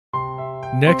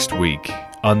Next week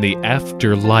on the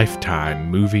After Lifetime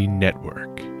Movie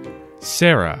Network.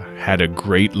 Sarah had a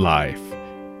great life.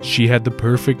 She had the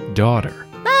perfect daughter.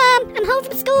 Mom, I'm home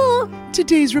from school.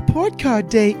 Today's report card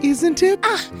day, isn't it?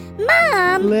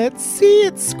 Mom. Let's see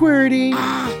it, Squirty.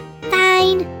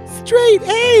 Fine. Straight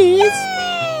A's.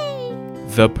 Yay!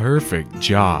 The perfect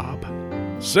job.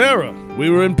 Sarah, we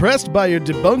were impressed by your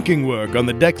debunking work on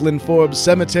the Declan Forbes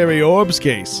Cemetery Orbs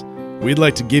case. We'd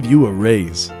like to give you a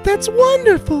raise. That's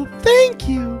wonderful. Thank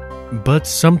you. But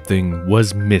something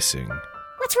was missing.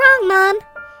 What's wrong, Mom?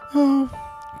 Oh,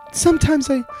 sometimes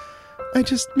I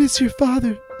just miss your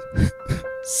father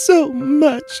so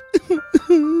much.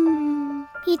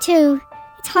 Me too.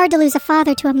 It's hard to lose a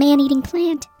father to a man-eating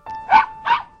plant.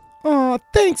 Aw,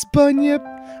 thanks, Bunyip.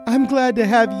 I'm glad to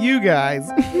have you guys.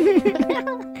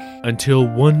 Until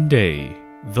one day,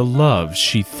 the love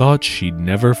she thought she'd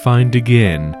never find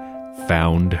again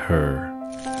found her.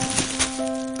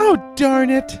 Oh, darn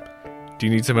it. Do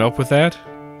you need some help with that?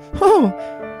 Oh,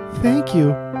 thank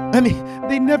you. I mean,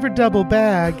 they never double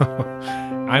bag.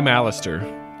 I'm Alistair.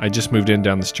 I just moved in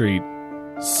down the street.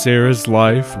 Sarah's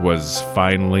life was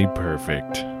finally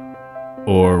perfect.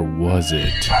 Or was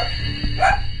it?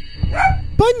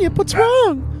 Bunyip, what's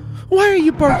wrong? Why are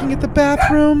you barking at the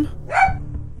bathroom?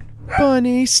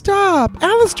 Bunny, stop.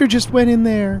 Alistair just went in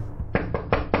there.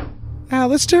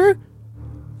 Alistair?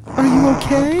 Are you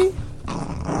okay?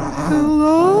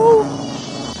 Hello?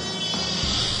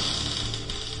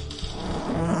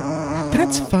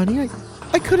 That's funny.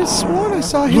 I could have sworn I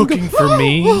saw him Looking for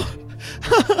me?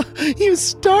 You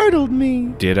startled me.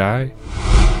 Did I?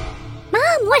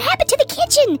 Mom, what happened to the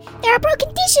kitchen? There are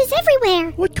broken dishes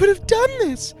everywhere. What could have done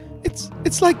this?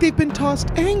 It's like they've been tossed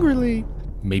angrily.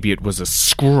 Maybe it was a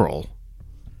squirrel.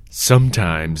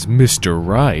 Sometimes Mr.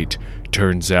 Right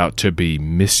turns out to be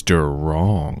Mr.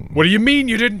 Wrong. What do you mean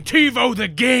you didn't TiVo the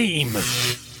game?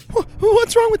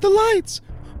 What's wrong with the lights?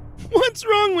 What's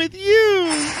wrong with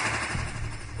you?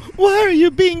 Why are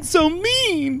you being so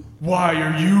mean? Why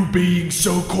are you being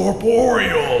so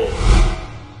corporeal?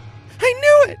 I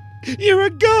knew it! You're a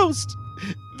ghost!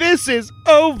 This is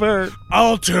over!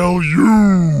 I'll tell you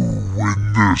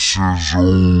When this is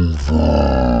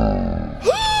over.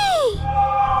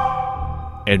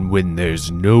 and when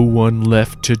there's no one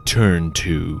left to turn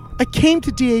to. I came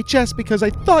to DHS because I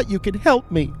thought you could help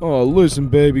me. Oh, listen,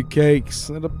 baby cakes.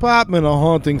 The Department of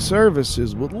Haunting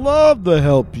Services would love to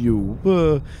help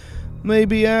you.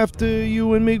 Maybe after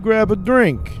you and me grab a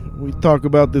drink, we talk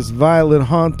about this violent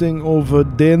haunting over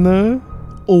dinner.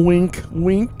 Wink,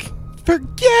 wink.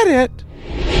 Forget it!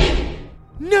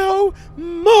 No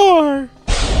more!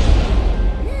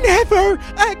 Never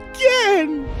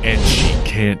again! And she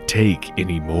can't take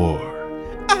anymore.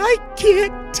 I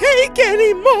can't take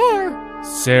anymore!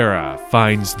 Sarah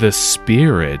finds the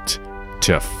spirit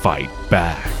to fight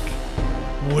back.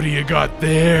 What do you got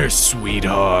there,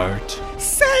 sweetheart?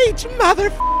 Sage,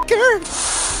 motherfucker!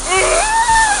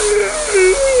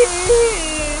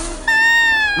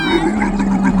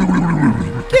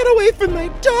 Get away from my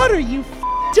daughter, you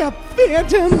f***ed up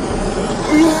phantom!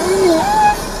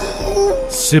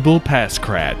 Sybil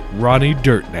Paskrat, Ronnie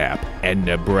Dirtnap, and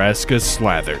Nebraska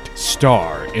Slathert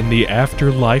star in the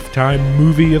After Lifetime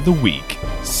Movie of the Week.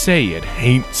 Say It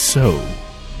Hain't So.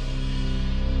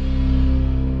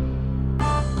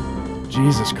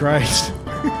 Jesus Christ.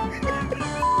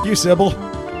 You, Sybil.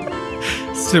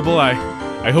 Sybil,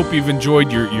 I hope you've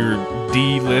enjoyed your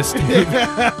D-list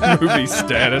movie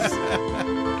status.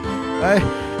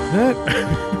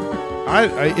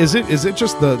 Is it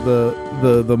just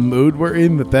the mood we're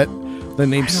in that the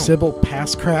name Sybil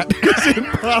Paskrat is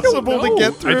impossible to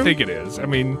get through? I think it is. I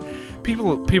mean,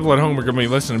 people at home are going to be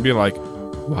listening and be like,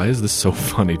 why is this so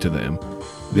funny to them?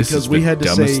 This because is we the had to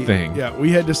dumbest say, thing. Yeah, we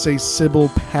had to say Sybil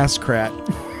Paskrat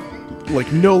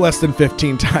like no less than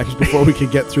 15 times before we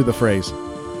could get through the phrase.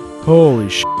 Holy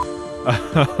shit.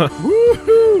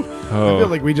 Woohoo! I feel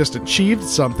like we just achieved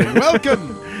something.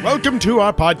 Welcome to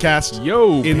our podcast.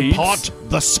 Yo, in peeps. part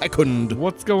the second.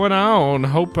 What's going on?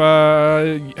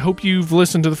 Hope you've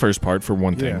listened to the first part for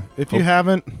one thing. Yeah. If you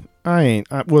haven't, I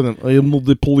wouldn't. I am not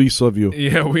the police of you.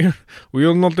 Yeah, we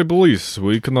are not the police.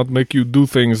 We cannot make you do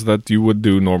things that you would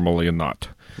do normally and not.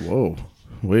 Whoa.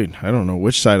 Wait, I don't know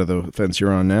which side of the fence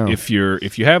you're on now. If you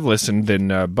have listened, then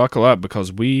buckle up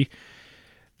because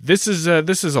this is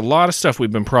a lot of stuff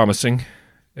we've been promising,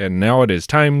 and now it is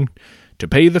time to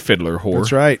pay the fiddler whore.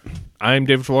 That's right. I'm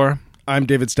David Flora. I'm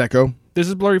David Stecco. This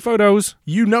is Blurry Photos.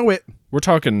 You know it. We're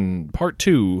talking part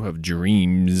 2 of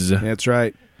Dreams. That's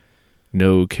right.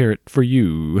 No carrot for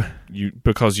you.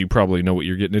 Because you probably know what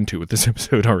you're getting into with this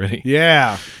episode already.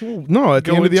 Yeah. No, at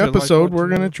the Go end of the into, like, episode, what we're to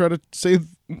going to know. try to say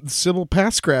Sybil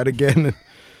Pascrad again and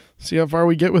see how far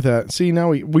we get with that. See, now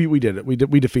we did it. We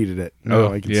defeated it. No,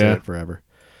 Oh, I can yeah. say it forever.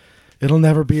 It'll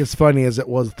never be as funny as it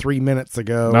was 3 minutes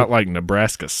ago. Not like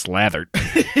Nebraska slathered.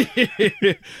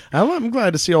 I'm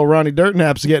glad to see old Ronnie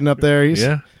Dirtnap's getting up there.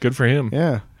 Yeah, good for him.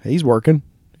 Yeah, he's working.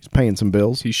 He's paying some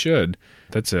bills. He should.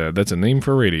 That's a name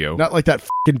for radio. Not like that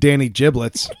fucking Danny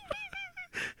Giblets.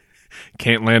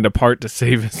 Can't land a part to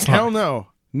save his life. Hell no.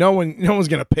 No one's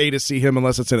gonna pay to see him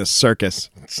unless it's in a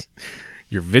circus.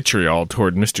 Your vitriol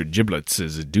toward Mr. Giblets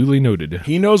is duly noted.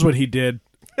 He knows what he did.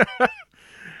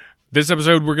 This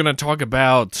episode, we're going to talk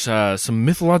about some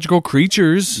mythological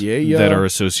creatures that are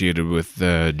associated with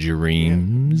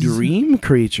dreams. Dream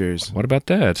creatures. What about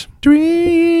that?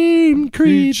 Dream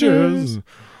creatures.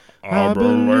 I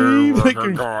believe they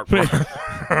can...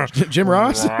 Jim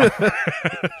Ross?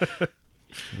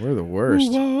 We're the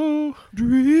worst. Whoa,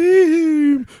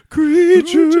 dream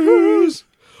creatures.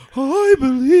 I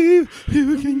believe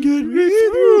you can get me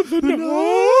through the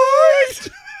night.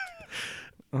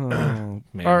 Oh,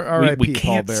 Man, R.I.P. we Paul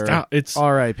can't Bearer. stop. It's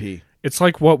R.I.P.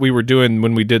 like what we were doing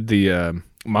when we did the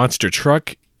monster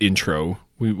truck intro.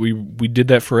 We did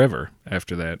that forever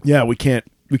after that. Yeah, we can't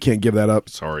give that up.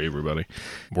 Sorry, everybody.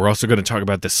 We're also going to talk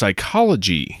about the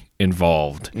psychology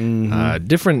involved.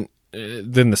 Different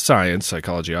than the science,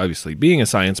 psychology obviously being a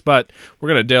science, but we're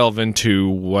going to delve into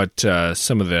what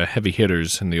some of the heavy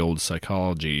hitters in the old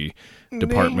psychology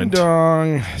department. Ding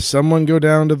dong. Someone go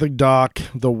down to the dock,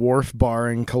 the wharf bar,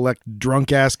 and collect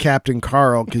drunk-ass Captain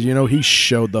Carl, because he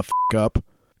showed the up.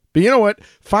 But you know what?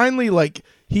 Finally,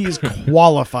 he's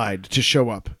qualified to show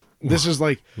up. This is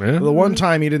the one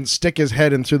time he didn't stick his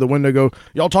head in through the window and go,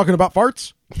 y'all talking about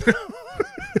farts?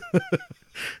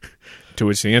 To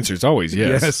which the answer is always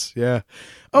yes. Yes, yeah.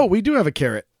 Oh, we do have a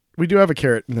carrot. We do have a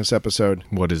carrot in this episode.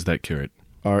 What is that carrot?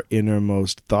 Our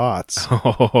innermost thoughts.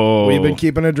 Oh, We've been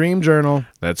keeping a dream journal.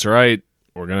 That's right.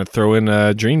 We're going to throw in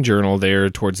a dream journal there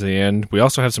towards the end. We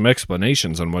also have some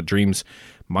explanations on what dreams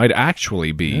might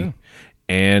actually be. Yeah.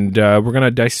 And we're going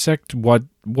to dissect what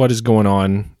is going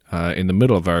on in the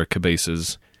middle of our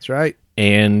cabases. That's right.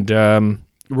 And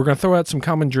we're going to throw out some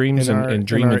common dreams and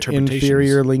dream in our interpretations.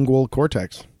 inferior lingual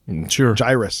cortex. Sure.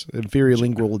 Gyrus. Inferior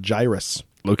lingual gyrus.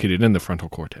 Located in the frontal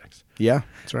cortex. Yeah,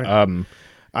 that's right.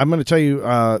 I'm going to tell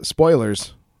you,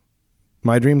 spoilers.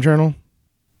 My dream journal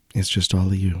is just all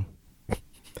of you.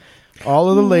 All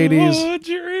of the ladies.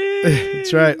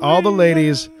 That's right. All the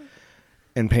ladies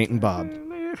and Paint and Bob.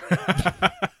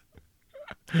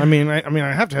 I mean,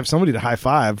 I have to have somebody to high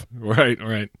five.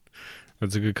 Right.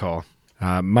 That's a good call.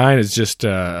 Mine is just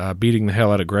beating the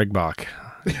hell out of Greg Bach.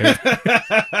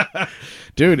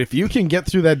 Dude, if you can get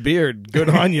through that beard, good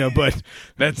on you, but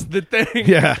That's the thing.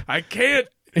 yeah. I can't.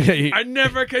 You I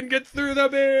never can get through the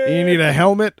beard. need a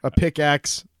helmet, a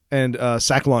pickaxe, and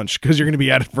sack lunch because you're going to be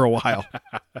at it for a while.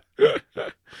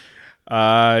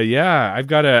 Yeah, I've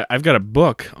got a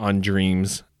book on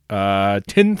dreams.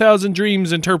 10,000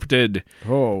 Dreams Interpreted.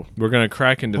 Oh. We're gonna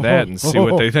crack into that and see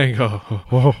what they think.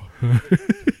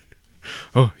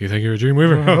 Oh, you think you're a dream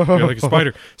weaver? Oh, you're like a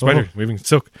spider weaving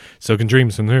silken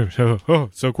dreams from there. Oh,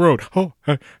 Silk Road. Oh,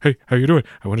 hey, how you doing?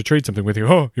 I want to trade something with you.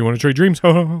 Oh, you want to trade dreams?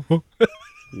 Oh.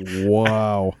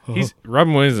 Wow.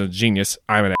 Robin Williams is a genius.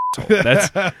 I'm an asshole. That's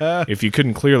if you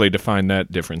couldn't clearly define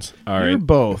that difference. All You're right,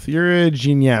 both. You're a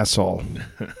geniasshole.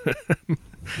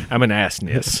 I'm an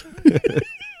assness.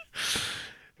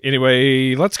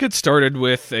 Anyway, let's get started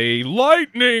with a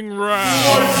lightning round.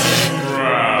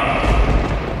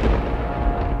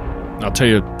 I'll tell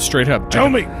you straight up. Tell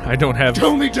me. I don't have.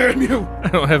 Tell me, damn you. I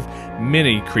don't have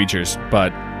many creatures,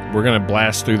 but we're gonna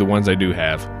blast through the ones I do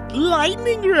have.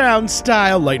 Lightning round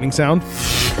style lightning sound.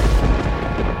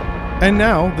 And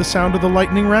now the sound of the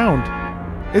lightning round.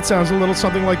 It sounds a little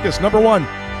something like this. Number 1.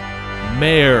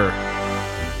 Mare.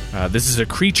 This is a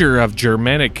creature of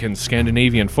Germanic and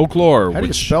Scandinavian folklore. How do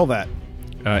you spell that?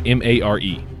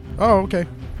 M-A-R-E. Oh, okay.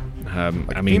 I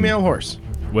mean, Female horse.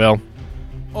 well,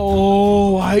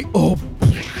 Oh, I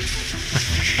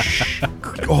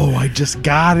just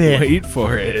got it. wait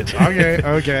for it.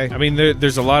 Okay. I mean,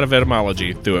 there's a lot of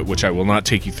etymology to it, which I will not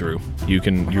take you through. You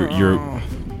can, you're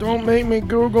Don't make me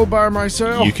Google by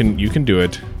myself. you can do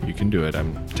it. You can do it.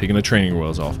 I'm taking the training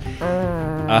wheels off.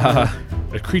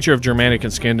 A creature of Germanic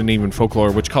and Scandinavian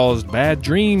folklore, which caused bad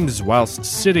dreams whilst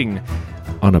sitting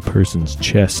on a person's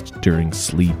chest during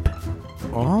sleep.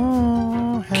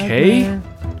 Oh, Okay.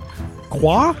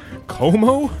 Qua?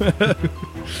 Como?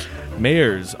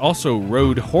 Mares also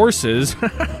rode horses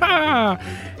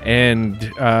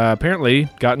and apparently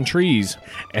got in trees,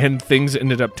 and things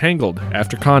ended up tangled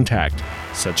after contact,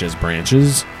 such as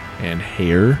branches and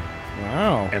hair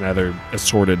Wow. and other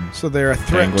assorted. So they're a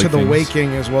threat to Tangly the things.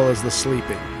 waking as well as the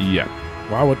sleeping. Yeah.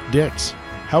 Wow, what dicks.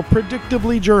 How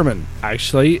predictably German.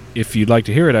 Actually, if you'd like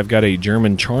to hear it, I've got a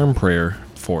German charm prayer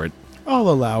for it. I'll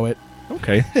allow it.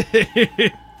 Okay.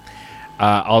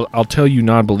 I'll tell you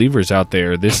non-believers out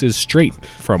there, this is straight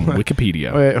from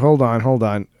Wikipedia. Wait, hold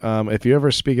on. If you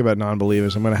ever speak about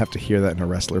non-believers, I'm going to have to hear that in a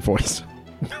wrestler voice.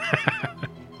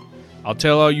 I'll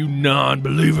tell all you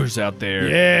non-believers out there.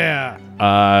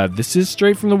 Yeah. This is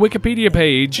straight from the Wikipedia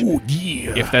page. Oh,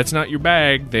 yeah. If that's not your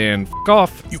bag, then f***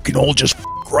 off. You can all just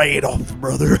right off,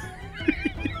 brother.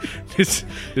 This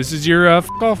is your f***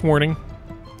 off warning.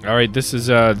 All right, this is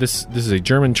a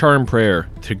German charm prayer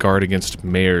to guard against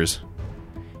mares.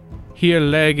 Hier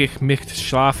leg ich mich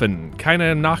schlafen,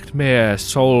 keine Nacht mehr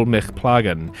soll mich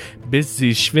plagen, bis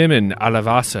sie schwimmen alle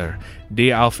Wasser,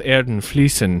 die auf Erden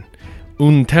fließen,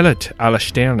 und tellet alle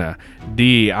Sterne,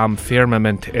 die am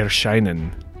Firmament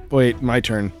erscheinen. Wait, my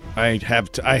turn. I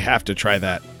have to try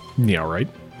that. Yeah, right.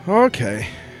 Okay.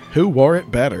 Who wore it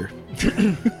better?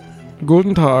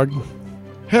 Guten Tag.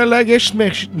 Herr Legisch.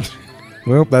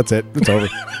 Well, that's it. It's over.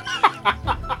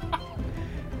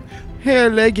 Herr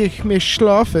leg ich mich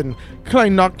schlafen,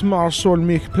 kein Nachtmahl soll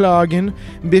mich plagen,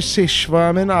 bis sie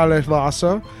schwammen alle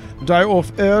Wasser, die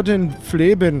auf Erden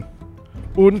fleben,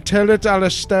 und tellet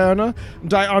alle Sterne,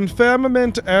 die am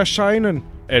Firmament erscheinen.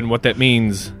 And what that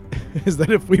means, Is that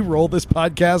if we roll this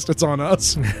podcast, it's on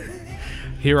us?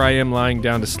 here I am lying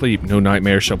down to sleep, no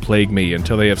nightmare shall plague me,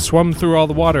 until they have swum through all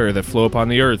the water that flow upon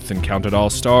the earth, and counted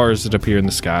all stars that appear in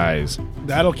the skies.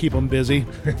 That'll keep them busy.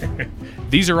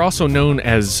 These are also known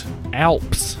as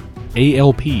Alps,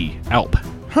 A-L-P, Alp.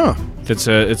 Huh.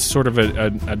 It's sort of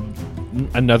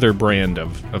another brand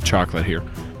of chocolate here.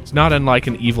 It's not unlike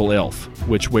an evil elf,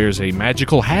 which wears a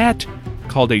magical hat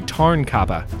called a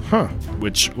Tarnkappa, Huh.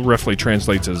 which roughly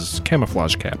translates as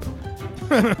camouflage cap.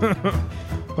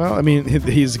 Well, I mean,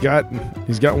 he's got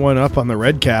one up on the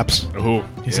red caps. Oh,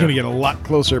 He's going to get a lot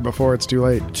closer before it's too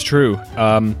late. It's true.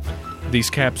 These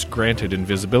caps granted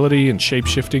invisibility and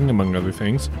shape-shifting, among other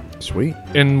things. Sweet.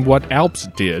 And what Alps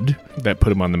did, that put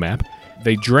them on the map,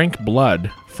 they drank blood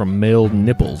from male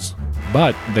nipples,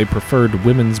 but they preferred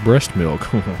women's breast milk.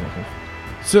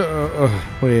 So,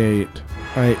 wait.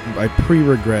 I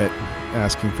pre-regret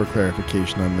asking for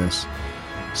clarification on this.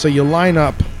 So you line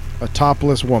up a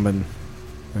topless woman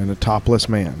and a topless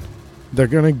man. They're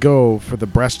going to go for the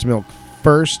breast milk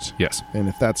first, Yes, and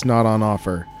if that's not on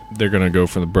offer, they're going to go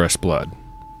for the breast blood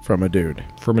from a dude.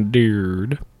 from a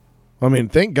dude. I mean,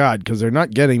 thank God, because they're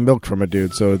not getting milk from a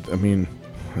dude, so, I mean,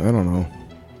 I don't know.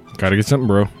 Gotta get something,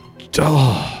 bro.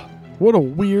 Oh, what a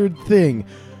weird thing.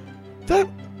 That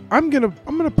I'm gonna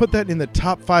put that in the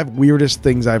top 5 weirdest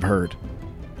things I've heard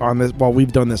on this while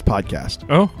we've done this podcast.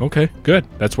 Oh, okay, good.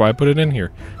 That's why I put it in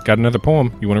here. Got another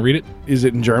poem. You want to read it? Is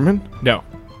it in German? No.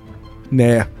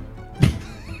 Nah.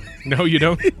 No, you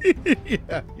don't?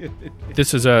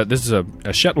 This is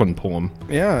a Shetland poem.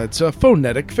 Yeah, it's a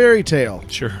phonetic fairy tale.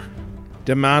 Sure.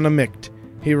 De man mikt,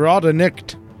 he rada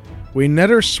nikt. We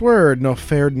netter sweard no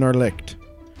fared nor licked.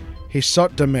 He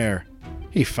sought de mare,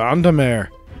 he found de mare.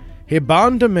 He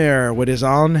bound de mare with his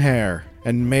own hair,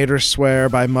 and made her swear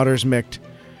by mother's mikt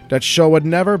that she would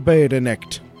never bade a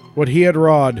nikt. What he had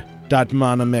rod, dat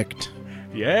man a mikt.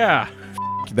 Yeah.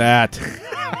 That.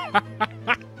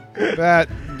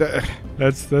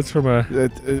 That's from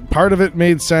a... Part of it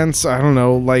made sense. I don't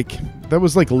know, like that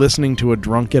was like listening to a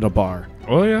drunk at a bar.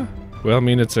 Oh yeah. Well, I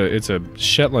mean, it's a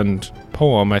Shetland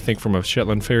poem. I think from a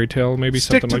Shetland fairy tale, maybe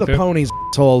Stick something to like the that. ponies,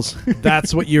 assholes.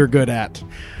 That's what you're good at.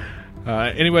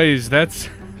 Anyways, that's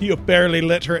You barely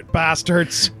literate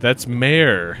bastards.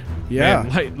 Mare. Yeah.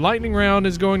 Man, lightning round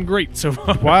is going great so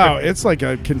far. Wow, it's like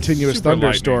a continuous Super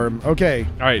thunderstorm. Okay,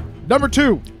 All right. number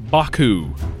 2.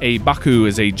 Baku. A baku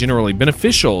is a generally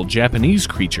beneficial Japanese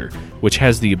creature which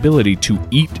has the ability to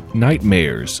eat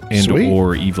nightmares and Sweet.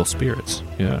 or evil spirits.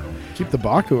 Yeah. Keep the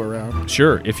Baku around.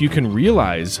 Sure, if you can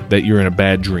realize that you're in a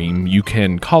bad dream, you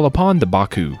can call upon the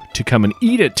baku to come and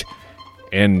eat it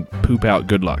and poop out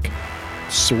good luck.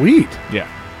 Sweet. Yeah.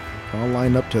 I'll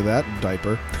line up to that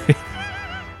diaper.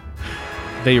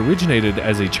 They originated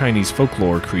as a Chinese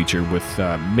folklore creature with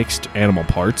mixed animal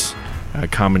parts,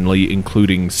 commonly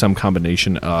including some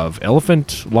combination of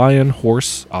elephant, lion,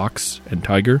 horse, ox, and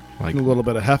tiger. Like, A little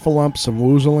bit of heffalump, some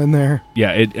woozle in there.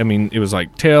 yeah, it was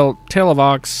like tail of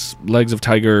ox, legs of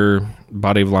tiger,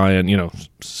 body of lion,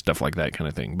 stuff like that kind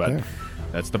of thing. But Yeah.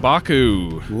 that's the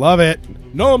baku. Love it.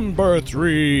 Number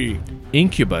 3.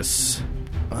 Incubus.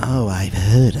 Oh, I've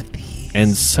heard of these.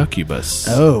 And succubus.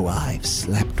 Oh, I've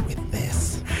slept with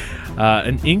this.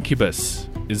 An incubus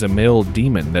is a male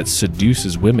demon that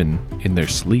seduces women in their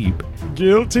sleep.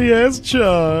 Guilty as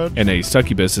charged. And a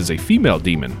succubus is a female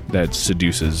demon that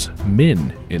seduces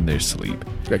men in their sleep.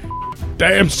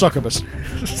 Damn succubus.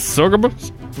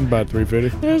 Succubus? About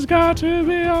 350. There's got to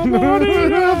be a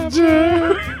morning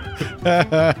after.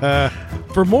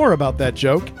 For more about that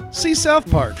joke, see South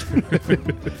Park.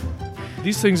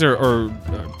 These things are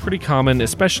pretty common,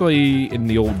 especially in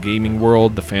the old gaming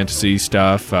world, the fantasy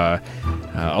stuff,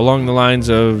 along the lines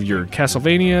of your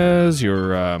Castlevanias,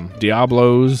 your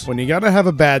Diablos. When you gotta have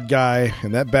a bad guy,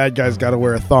 and that bad guy's gotta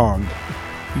wear a thong,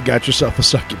 you got yourself a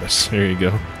succubus. There you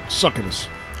go. Succubus.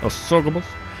 A succubus.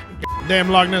 Damn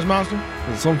Loch Ness monster.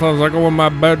 Sometimes I go in my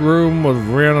bedroom with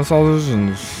Vienna sausage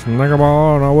and snack them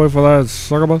all, and I wait for that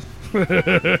succubus.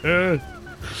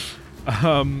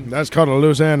 That's called a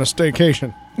Louisiana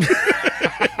staycation.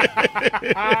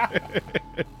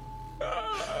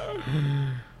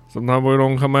 Sometimes we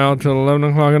don't come out till 11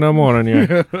 o'clock in the morning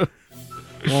yet.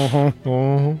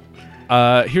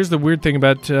 Here's the weird thing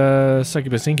about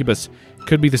succubus incubus.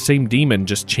 Could be the same demon,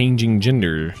 just changing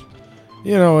gender.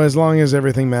 You know, as long as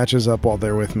everything matches up while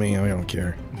they're with me, I don't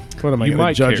care. What am I You going to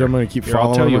might judge? care. I'm going to keep Here,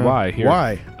 following I'll tell you them? why. Here.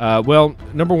 Why? Well,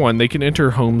 number one, they can enter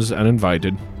homes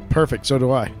uninvited. Perfect. So do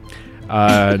I.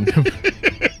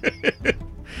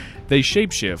 They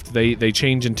shapeshift. They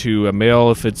change into a male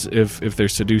if they're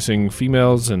seducing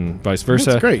females and vice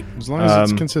versa. That's great, as long as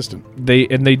it's consistent.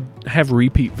 They have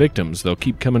repeat victims. They'll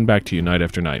keep coming back to you night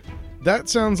after night. That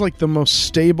sounds like the most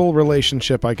stable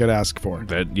relationship I could ask for.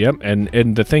 Yep.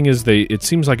 And the thing is, it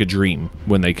seems like a dream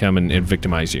when they come and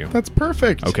victimize you. That's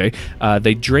perfect. Okay.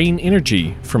 They drain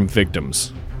energy from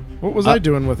victims. What was I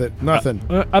doing with it? Nothing.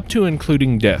 Up to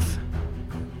including death.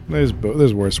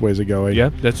 There's worse ways of going. Yeah,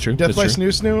 that's true. Death by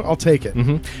snoo-snoo? I'll take it.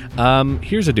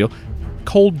 Here's the deal.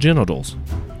 Cold genitals.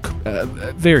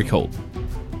 Very cold.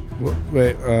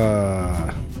 Wait,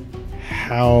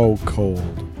 how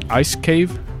cold? Ice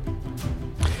cave?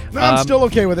 No, I'm still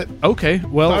okay with it. Okay,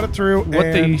 well... Thought it through,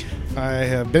 and I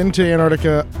have been to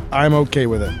Antarctica. I'm okay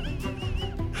with it.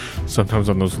 Sometimes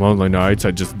on those lonely nights,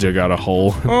 I just dig out a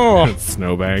hole. Oh.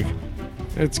 Snowbag.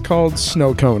 It's called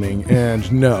snow coning,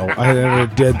 and no, I never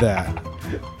did that.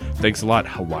 Thanks a lot,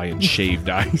 Hawaiian shaved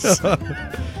ice.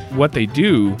 What they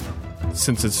do,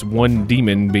 since it's one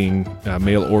demon being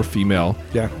male or female,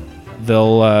 Yeah.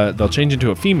 they'll change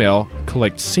into a female,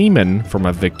 collect semen from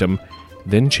a victim,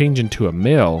 then change into a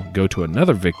male, go to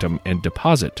another victim, and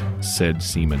deposit said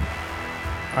semen.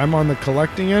 I'm on the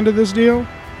collecting end of this deal?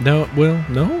 No, well,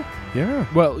 no? Yeah.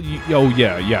 Well,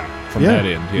 yeah, from that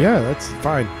end. Yeah, that's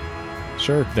fine.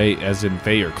 Sure. They, as in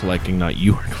they are collecting, not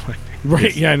you are collecting.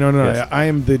 Right, yeah, no. Yes. I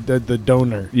am the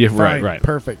donor. Yeah, Fine, right.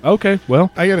 Perfect. Okay,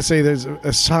 well. I gotta say, there's,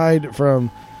 aside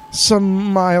from some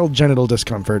mild genital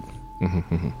discomfort,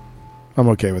 I'm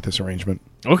okay with this arrangement.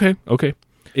 Okay.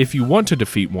 If you want to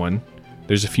defeat one,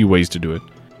 there's a few ways to do it.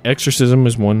 Exorcism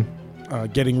is one.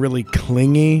 Getting really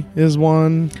clingy is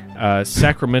one.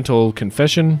 Sacramental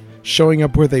confession. Showing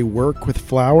up where they work with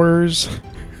flowers.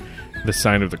 The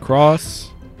sign of the cross.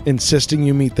 Insisting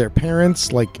you meet their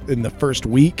parents, like, in the first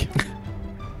week.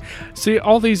 See,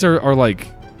 all these are like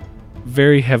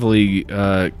very heavily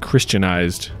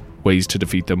Christianized ways to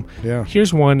defeat them. Yeah.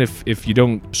 Here's one, if you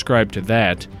don't subscribe to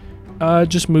that,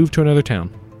 just move to another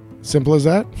town. Simple as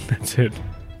that. That's it.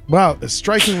 Wow, it's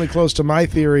strikingly close to my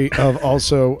theory of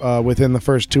also within the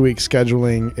first 2 weeks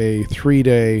scheduling a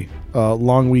 3-day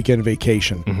long weekend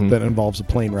vacation that involves a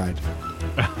plane ride.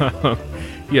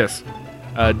 Yes.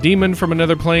 A demon from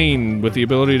another plane with the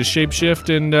ability to shapeshift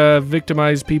and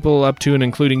victimize people up to and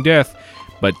including death,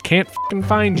 but can't f***ing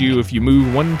find you if you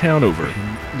move one town over.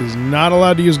 Is not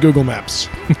allowed to use Google Maps.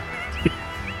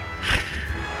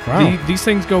 Wow. These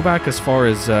things go back as far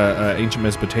as ancient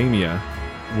Mesopotamia,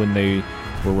 when they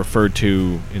were referred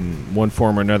to in one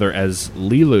form or another as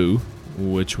Lilu,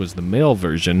 which was the male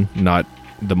version, not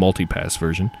the multipass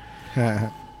version,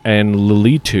 and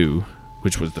Lilitu,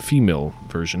 which was the female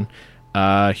version.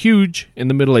 Huge in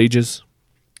the Middle Ages.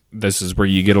 This is where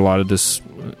you get a lot of this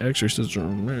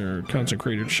exorcism,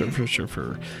 consecrated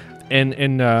shuffer. And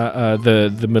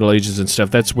the Middle Ages and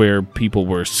stuff, that's where people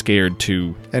were scared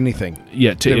to... Anything.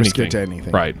 Yeah, to They were anything. scared to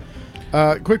anything. Right.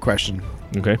 Quick question.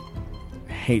 Okay.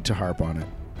 Hate to harp on it.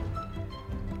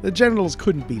 The genitals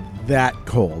couldn't be that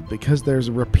cold because there's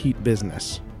a repeat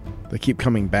business. They keep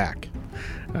coming back.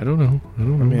 I don't know. I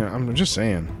mean, I'm just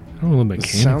saying. I don't know the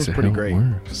mechanics. It sounds of pretty how it great.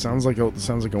 works. Sounds like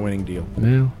a winning deal.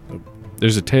 Well,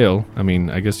 there's a tail. I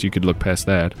mean, I guess you could look past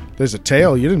that. There's a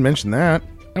tail. You didn't mention that.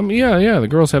 Yeah. The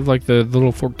girls have like the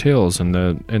little forked tails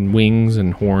and wings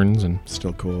and horns and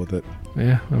Still cool with it.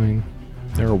 yeah. I mean,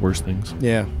 there are worse things.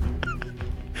 Yeah.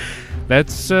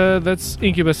 That's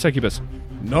Incubus Succubus.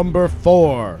 Number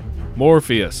 4.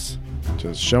 Morpheus.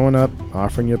 Just showing up,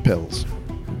 offering you pills.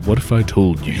 What if I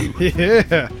told you?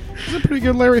 Yeah. He's a pretty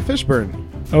good Larry Fishburne.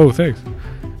 Oh, thanks.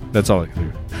 That's all I can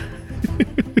do.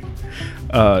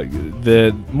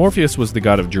 The Morpheus was the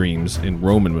god of dreams in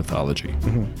Roman mythology.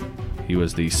 Mm-hmm. He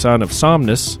was the son of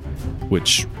Somnus,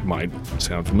 which might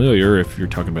sound familiar if you're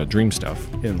talking about dream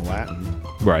stuff. In Latin.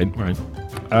 Right.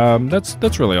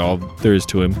 That's really all there is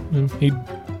to him. And he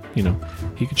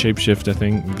could shapeshift, I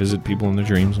think, and visit people in their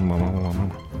dreams and blah, blah, blah, blah.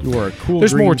 You wore a cool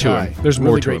There's green more to tie. him. There's Really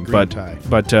more to great him, green tie.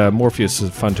 but Morpheus is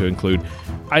fun to include.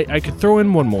 I could throw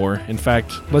in one more. In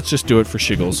fact, let's just do it for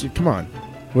shiggles. Come on.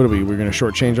 What are we? We're going to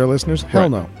shortchange our listeners? Hell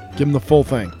Right. no. Give them the full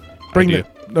thing. Bring do.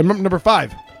 it. Number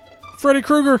 5. Freddy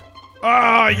Krueger.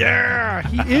 Oh, yeah.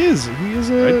 He is. He is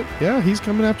a... Right. Yeah, he's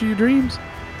coming after your dreams.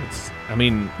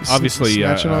 He's obviously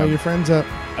Snatching all your friends up.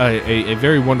 a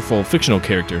very wonderful fictional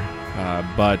character,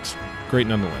 but great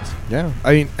nonetheless. Yeah.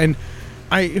 I mean, and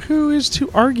who is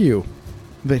to argue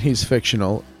that he's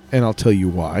fictional? And I'll tell you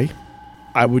why.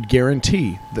 I would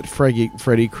guarantee that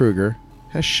Freddy Krueger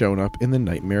has shown up in the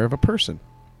nightmare of a person.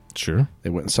 Sure. They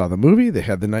went and saw the movie. They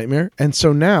had the nightmare. And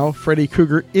so now Freddy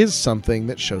Krueger is something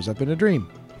that shows up in a dream.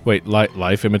 Wait,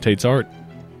 life imitates art?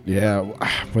 Yeah.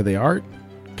 Were they art?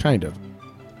 Kind of.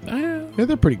 Yeah,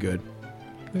 they're pretty good.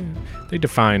 They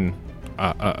define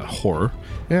horror.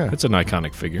 Yeah. It's an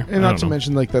iconic figure. And not to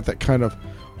mention like that kind of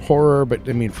horror, but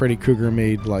I mean Freddy Krueger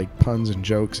made like puns and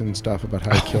jokes and stuff about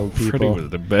how he killed people. Freddy was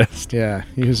the best. Yeah,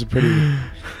 he was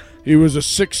he was a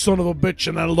sick son of a bitch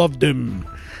and I loved him.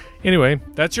 Anyway,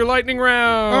 that's your lightning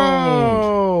round.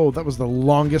 Oh, that was the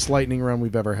longest lightning round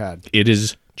we've ever had. It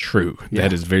is true. Yeah.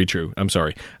 That is very true. I'm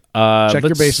sorry. Check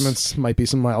your basements. Might be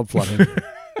some mild flooding.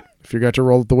 If you got to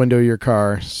roll out the window of your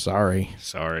car, sorry.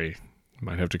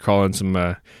 Might have to call in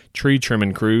some tree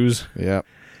trimming crews. Yeah.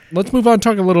 Let's move on and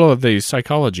talk a little of the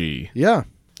psychology Yeah.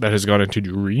 that has gone into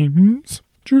dreams.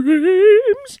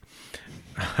 Dreams.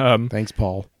 Thanks,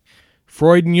 Paul.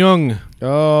 Freud and Jung,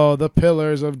 Oh, the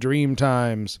pillars of dream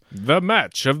times. the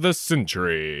match of the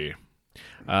century.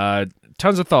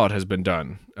 Tons of thought has been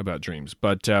done about dreams,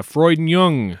 but Freud and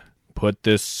Jung put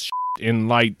this in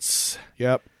lights.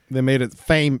 Yep. They made it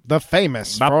the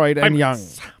famous Freud and Jung.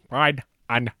 Freud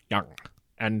and Jung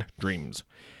and dreams.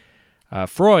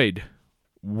 Freud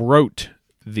wrote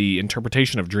the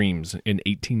interpretation of dreams in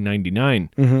 1899.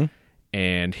 Mm-hmm.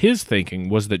 And his thinking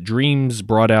was that dreams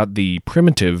brought out the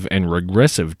primitive and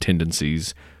regressive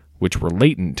tendencies which were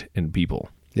latent in people.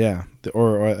 Yeah.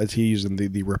 Or as he used them,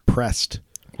 the repressed.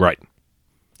 Right.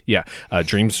 Yeah.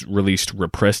 Dreams released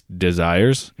repressed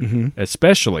desires,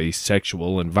 especially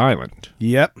sexual and violent.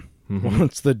 Yep.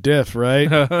 What's the diff, right?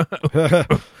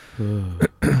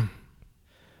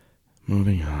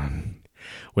 Moving on.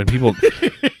 When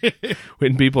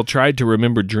people tried to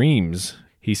remember dreams,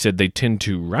 he said they tend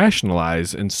to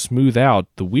rationalize and smooth out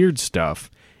the weird stuff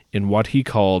in what he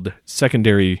called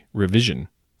secondary revision.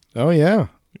 Oh, yeah.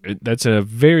 That's a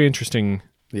very interesting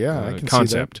Yeah, I can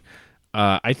concept. see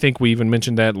that. I think we even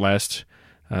mentioned that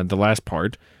the last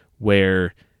part,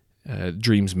 where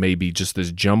dreams may be just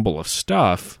this jumble of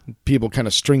stuff, People kind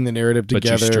of string the narrative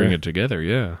together. but you string it together.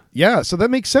 Yeah, Yeah, so that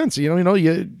makes sense.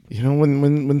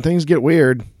 When things get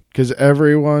weird, because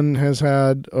everyone has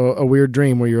had a weird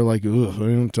dream where you're like, ugh, I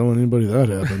don't tell anybody that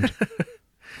happened.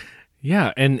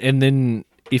 yeah, and then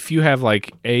if you have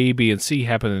like A, B, and C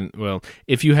happen, well,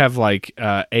 if you have like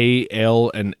A,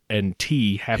 L, and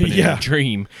T happen in Yeah. a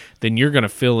dream, then you're going to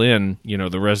fill in,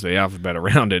 the rest of the alphabet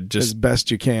around it. As Just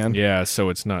best you can. yeah, so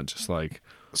it's not just like.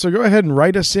 So go ahead and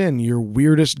write us in your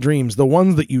weirdest dreams, the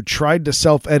ones that you tried to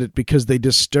self-edit because they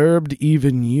disturbed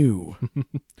even you.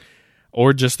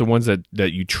 Or just the ones that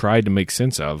you tried to make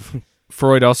sense of.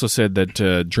 Freud also said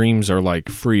that dreams are like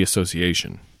free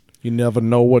association. You never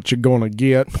know what you're going to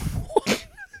get.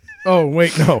 Oh,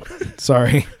 wait, no.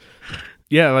 Sorry.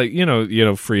 Yeah, like,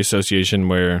 free association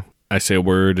where I say a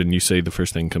word and you say the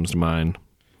first thing comes to mind.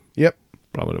 Yep.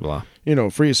 Blah, blah, blah.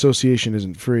 Free association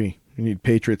isn't free. You need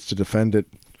patriots to defend it.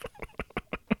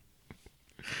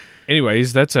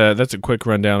 Anyways, that's a quick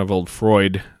rundown of old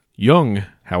Freud. Jung,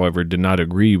 however, did not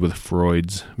agree with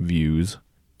Freud's views.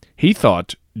 He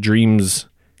thought dreams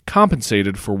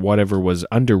compensated for whatever was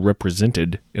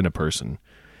underrepresented in a person.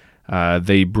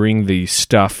 They bring the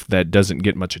stuff that doesn't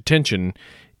get much attention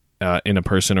in a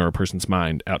person or a person's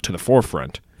mind out to the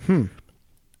forefront.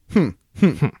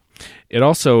 It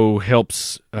also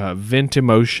helps vent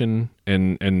emotion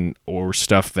and or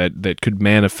stuff that could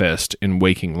manifest in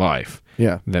waking life.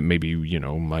 Yeah. That maybe,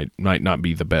 might not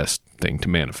be the best thing to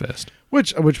manifest.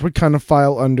 Which would kind of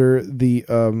file under the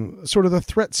sort of the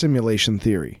threat simulation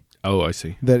theory. Oh, I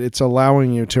see. That it's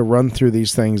allowing you to run through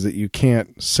these things that you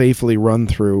can't safely run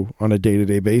through on a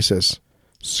day-to-day basis,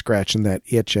 scratching that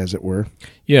itch, as it were.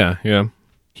 Yeah.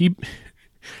 He,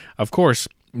 of course,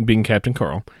 being Captain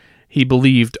Carl, he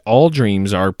believed all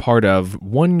dreams are part of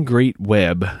one great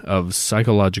web of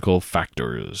psychological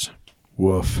factors.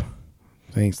 Woof.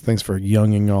 Thanks for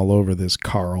younging all over this,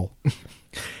 Carl.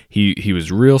 He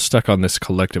was real stuck on this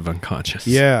collective unconscious.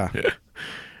 Yeah.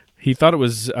 He thought it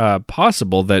was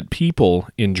possible that people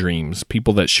in dreams,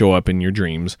 people that show up in your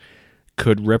dreams,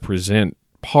 could represent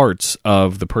parts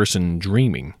of the person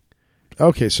dreaming.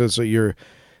 Okay, so you're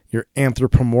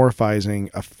anthropomorphizing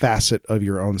a facet of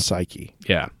your own psyche.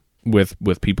 Yeah,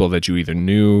 with people that you either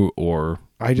knew or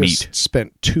I just meet.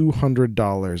 spent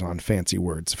 $200 on fancy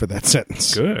words for that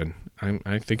sentence. Good.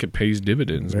 I think it pays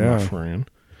dividends, Yeah. my friend.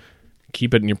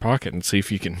 Keep it in your pocket and see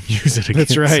if you can use it again.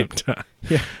 That's right. Sometime.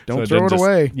 Yeah, don't So throw it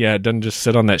away. Yeah, it doesn't just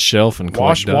sit on that shelf and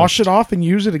collect dust. Wash it off and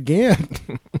use it again.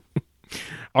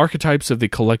 Archetypes of the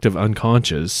collective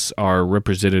unconscious are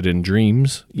represented in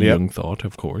dreams, Yep. Jung thought,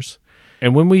 of course.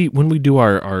 And when we do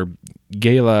our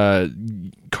Gala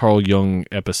Carl Jung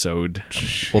episode,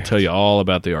 we'll tell you all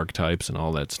about the archetypes and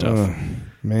all that stuff.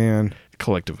 Man.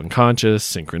 Collective unconscious,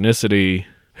 synchronicity,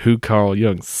 who Carl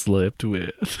Jung slept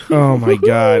with. Oh, my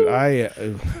God.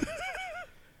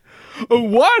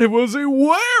 What was he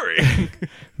wearing?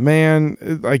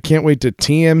 Man, I can't wait to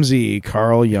TMZ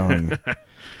Carl Jung.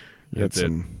 That's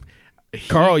it.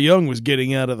 Carl Jung was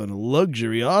getting out of a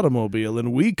luxury automobile,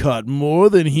 and we caught more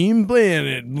than he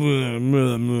planned.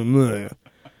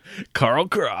 Carl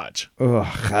Crotch. Ugh,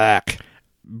 heck.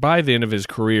 By the end of his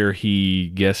career,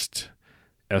 he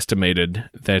estimated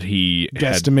that he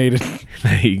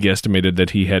guesstimated that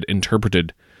he had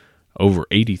interpreted over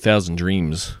 80,000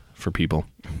 dreams for people.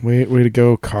 Way to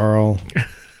go, Carl.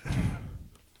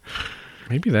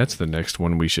 Maybe that's the next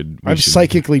one we should. I've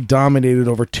psychically dominated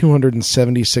over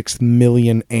 276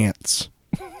 million ants.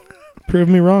 Prove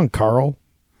me wrong, Carl.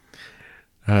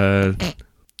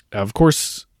 Of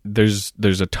course, there's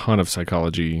a ton of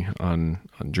psychology on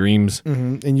dreams.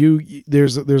 Mm-hmm. And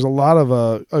there's a lot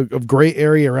of gray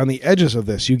area around the edges of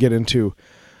this. You get into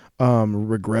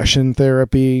regression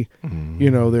therapy.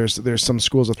 Mm-hmm. There's some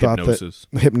schools of thought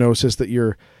that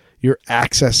you're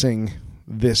accessing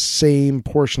this same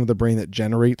portion of the brain that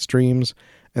generates dreams,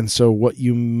 and so what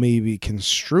you may be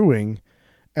construing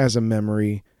as a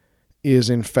memory is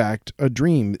in fact a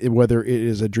dream, whether it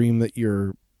is a dream that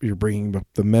you're bringing up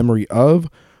the memory of,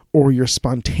 or you're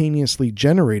spontaneously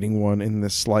generating one in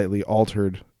this slightly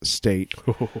altered state.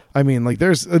 I mean, like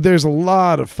there's a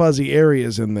lot of fuzzy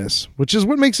areas in this, which is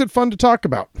what makes it fun to talk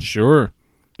about. Sure.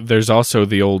 There's also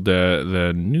the old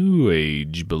the New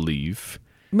Age belief.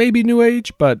 Maybe New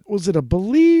Age, but was it a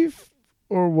belief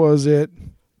or was it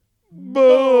bullshit?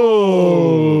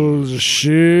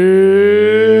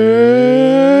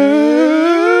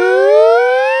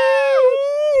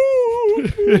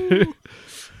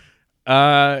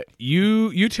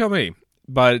 You tell me.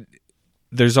 But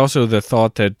there's also the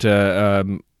thought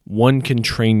that one can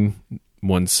train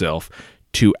oneself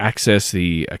to access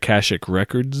the Akashic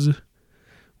records,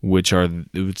 which are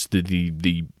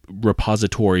the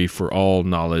repository for all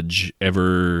knowledge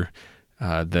ever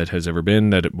that has ever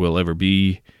been, that it will ever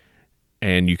be,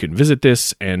 and you can visit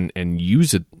this and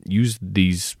use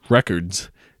these records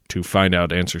to find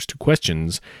out answers to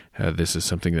questions. This is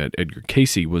something that Edgar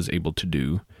Cayce was able to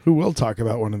do. Who we'll talk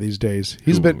about one of these days.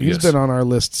 He's been on our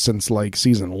list since like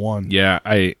season 1. Yeah,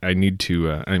 I need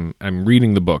to. I'm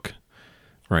reading the book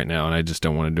right now, and I just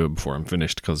don't want to do it before I'm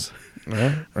finished because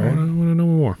I want to know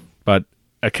more. But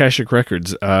Akashic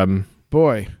Records,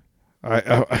 boy,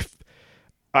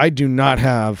 I do not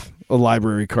have a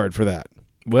library card for that.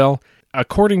 Well,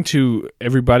 according to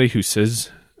everybody who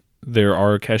says there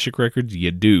are Akashic Records,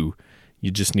 you do. You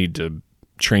just need to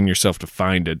train yourself to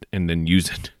find it and then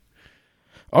use it.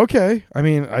 Okay. I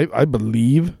mean, I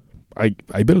believe. I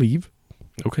believe.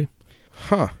 Okay.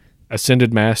 Huh.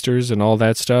 Ascended Masters and all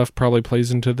that stuff probably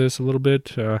plays into this a little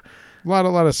bit. A lot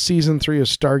of season 3 of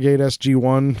Stargate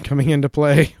SG-1 coming into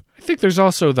play. I think there's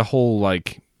also the whole,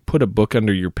 like, put a book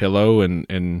under your pillow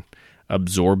and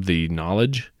absorb the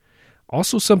knowledge.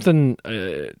 Also something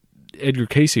Edgar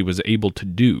Cayce was able to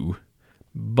do,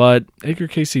 but Edgar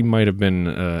Cayce might have been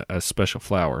a special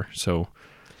flower, so...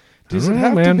 Does it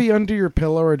have to be under your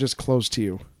pillow or just close to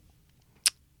you?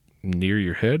 Near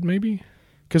your head, maybe?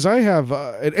 Because I have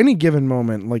at any given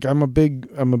moment, like I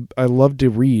love to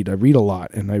read. I read a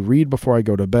lot, and I read before I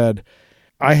go to bed.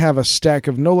 I have a stack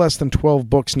of no less than 12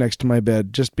 books next to my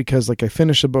bed, just because like I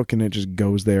finish a book and it just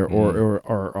goes there,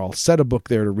 or I'll set a book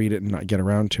there to read it and not get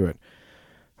around to it.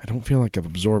 I don't feel like I've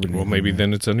absorbed it. Well, maybe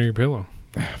then it's under your pillow.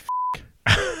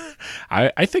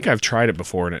 I think I've tried it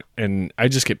before, and I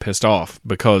just get pissed off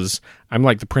because I'm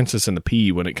like the Princess and the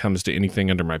Pea when it comes to anything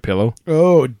under my pillow.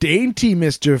 Oh, dainty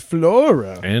Mr.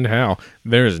 Flora. And how?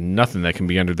 There is nothing that can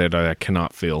be under there that I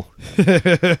cannot feel.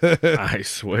 I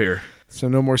swear. So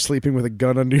no more sleeping with a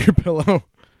gun under your pillow.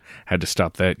 Had to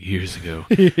stop that years ago.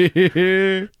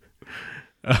 I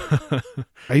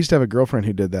used to have a girlfriend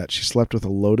who did that. She slept with a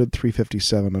loaded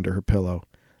 .357 under her pillow.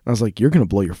 And I was like, you're going to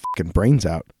blow your fucking brains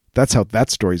out. That's how that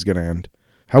story's going to end.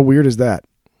 How weird is that?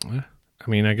 I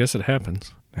mean, I guess it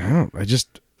happens.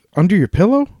 Under your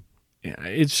pillow? Yeah,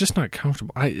 it's just not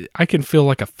comfortable. I can feel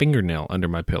like a fingernail under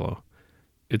my pillow.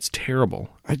 It's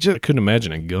terrible. I couldn't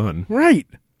imagine a gun. Right.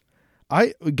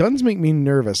 Guns make me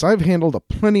nervous. I've handled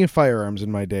plenty of firearms in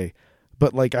my day,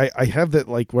 but like I have that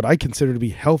like what I consider to be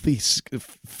healthy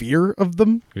fear of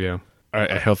them. Yeah.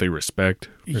 A healthy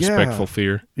respectful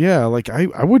fear. Yeah, like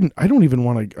I wouldn't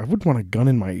want a gun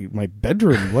in my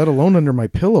bedroom, let alone under my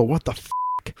pillow. What the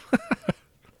fuck?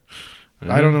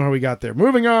 I don't know how we got there.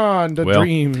 Moving on to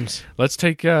dreams. Let's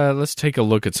take a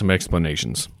look at some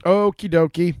explanations. Okie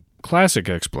dokie. Classic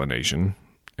explanation,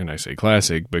 and I say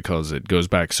classic because it goes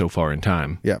back so far in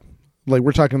time. Yeah. Like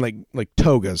we're talking like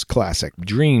Toga's classic.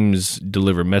 Dreams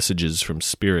deliver messages from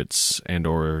spirits and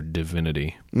or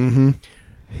divinity. Mm-hmm.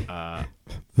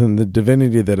 Then the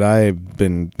divinity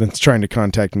that's trying to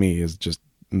contact me is just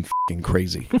fucking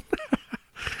crazy.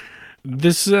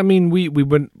 We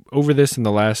went over this in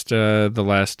the last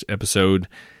episode.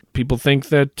 People think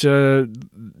that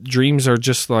dreams are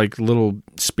just like little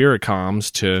spirit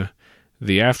comms to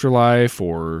the afterlife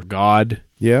or God.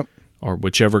 Yep. Or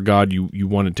whichever God you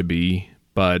want it to be,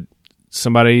 but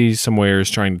somebody somewhere is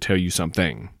trying to tell you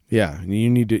something. Yeah, you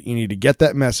need to get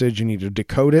that message. You need to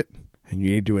decode it. And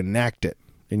you need to enact it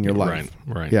in your life.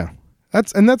 Right. Yeah.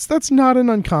 That's not an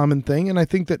uncommon thing. And I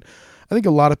think a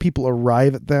lot of people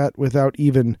arrive at that without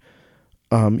even,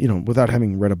 without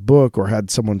having read a book or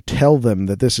had someone tell them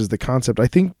that this is the concept. I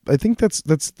think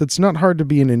that's not hard to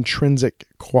be an intrinsic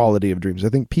quality of dreams. I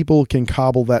think people can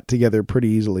cobble that together pretty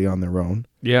easily on their own.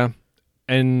 Yeah.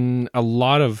 And a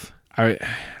lot of, I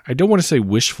don't want to say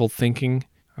wishful thinking,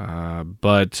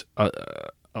 but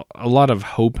a lot of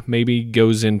hope maybe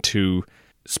goes into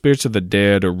spirits of the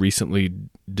dead or recently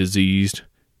diseased.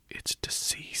 It's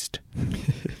deceased.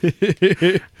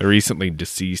 Recently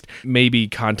deceased. Maybe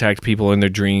contact people in their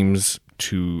dreams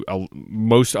to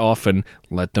most often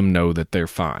let them know that they're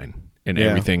fine and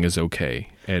everything is okay.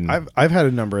 And I've had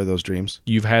a number of those dreams.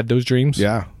 You've had those dreams?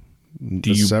 Yeah.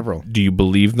 Several. Do you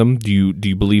believe them? Do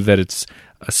you believe that it's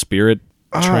a spirit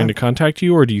trying to contact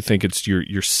you, or do you think it's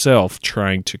yourself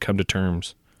trying to come to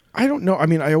terms? I don't know. I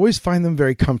mean, I always find them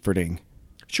very comforting.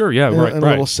 Sure, yeah, right. A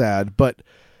little sad, but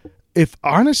if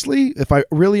I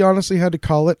really honestly had to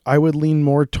call it, I would lean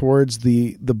more towards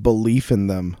the belief in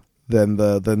them than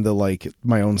the like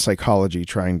my own psychology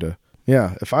trying to.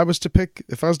 Yeah, if I was to pick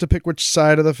which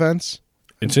side of the fence,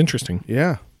 it's interesting.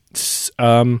 Yeah,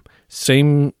 same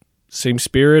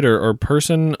spirit or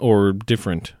person or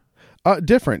different.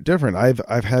 Different.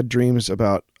 I've had dreams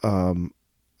about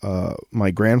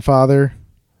my grandfather.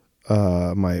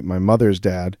 My mother's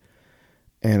dad,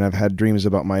 and I've had dreams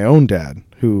about my own dad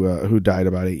who died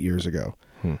about 8 years ago.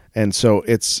 And so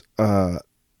it's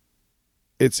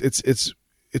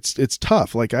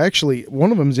tough. Like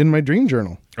one of them's in my dream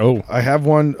journal. Oh, I have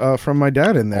one from my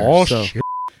dad in there. Oh, so. shit.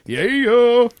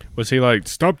 Yeah. Was he like,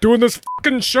 stop doing this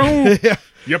fucking show? Yeah.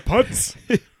 You putz.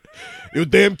 You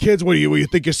damn kids, what do you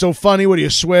think you're so funny? What do you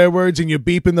swear words and you're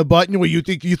beeping the button? What you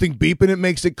think beeping it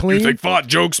makes it clean? You think fart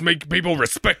jokes make people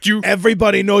respect you?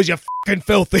 Everybody knows you're fucking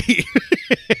filthy.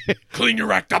 Clean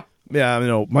your act up.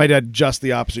 Yeah, my dad just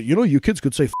the opposite. You kids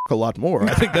could say fuck a lot more.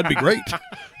 I think that'd be great.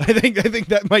 I think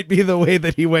that might be the way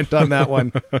that he went on that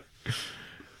one.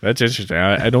 That's interesting.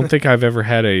 I don't think I've ever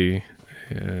had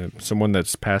someone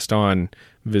that's passed on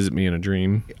visit me in a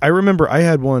dream. I remember I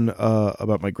had one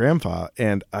about my grandpa,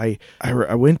 and I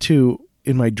went to,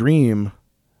 in my dream,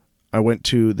 I went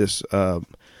to this,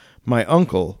 my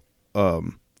uncle,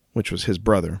 which was his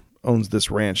brother, owns this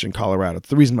ranch in Colorado. It's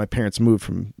the reason my parents moved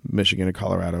from Michigan to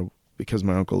Colorado, because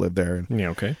my uncle lived there. Yeah,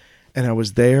 okay. And I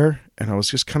was there, and I was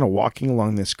just kind of walking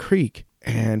along this creek,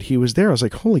 and he was there. I was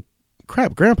like, holy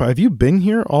crap, Grandpa, have you been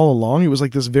here all along? It was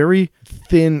like this very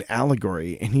thin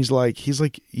allegory, and he's like,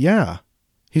 yeah.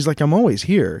 He's like, I'm always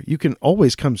here. You can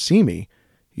always come see me.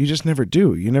 You just never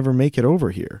do. You never make it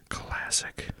over here.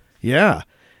 Classic. Yeah.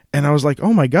 And I was like,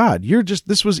 oh my God,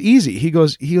 this was easy. He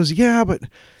goes, yeah, but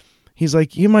he's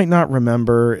like, you might not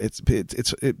remember. It's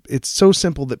so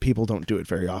simple that people don't do it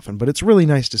very often, but it's really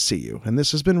nice to see you. And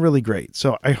this has been really great.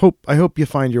 So I hope you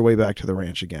find your way back to the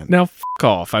ranch again. Now,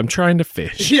 off. I'm trying to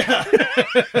fish. Yeah.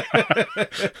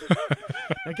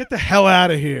 Now get the hell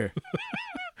out of here.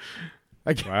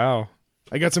 Wow.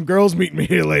 I got some girls meeting me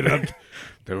here later.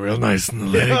 They're real nice in the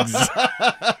legs.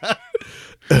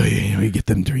 Oh, yeah, we get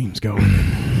them dreams going.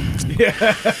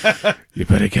 Yeah. You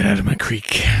better get out of my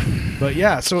creek. But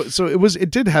yeah, so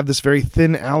it did have this very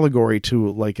thin allegory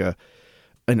to like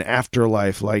an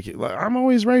afterlife. Like, I'm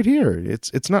always right here.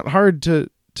 It's not hard to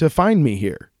find me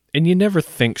here. And you never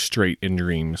think straight in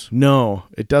dreams. No,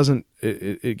 it doesn't.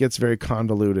 It gets very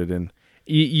convoluted, and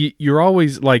you're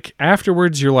always like,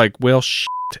 afterwards you're like, well,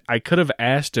 I could have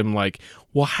asked him, like,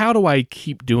 well, how do I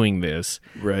keep doing this?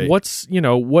 Right. What's,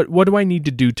 what do I need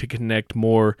to do to connect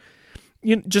more?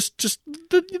 Just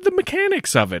the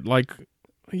mechanics of it. Like,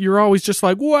 you're always just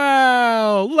like,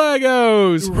 wow,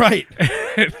 Legos. Right.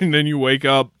 And then you wake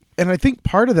up. And I think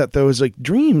part of that, though, is like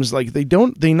dreams, like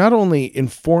they not only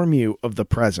inform you of the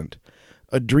present.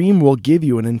 A dream will give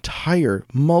you an entire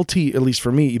at least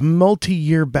for me,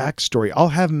 multi-year backstory. I'll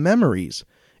have memories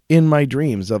in my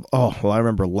dreams of, I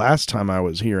remember last time I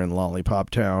was here in Lollipop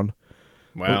Town.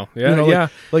 Wow. Yeah.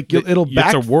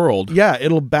 It's a world. Yeah.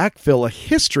 It'll backfill a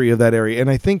history of that area. And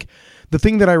I think the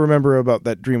thing that I remember about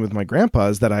that dream with my grandpa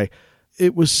is that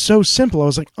it was so simple. I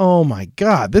was like, oh my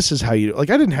God, this is how you, like,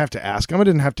 I didn't have to ask him. I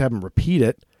didn't have to have him repeat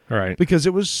it. All right. Because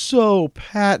it was so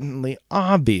patently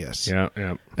obvious. Yeah.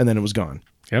 And then it was gone.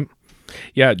 Yep.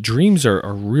 Yeah. Dreams are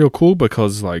real cool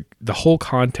because, like, the whole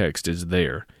context is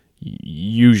there.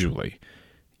 Usually,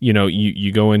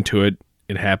 you go into it,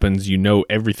 it happens,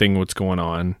 everything what's going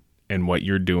on and what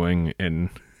you're doing. And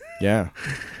yeah,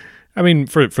 I mean,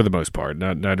 for the most part,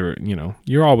 not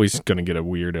you're always going to get a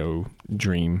weirdo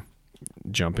dream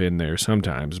jump in there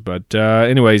sometimes. But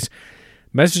anyways,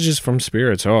 messages from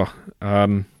spirits. How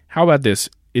about this?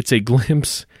 It's a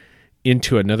glimpse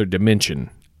into another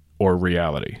dimension or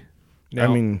reality. Now, I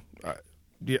mean,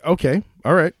 yeah, okay.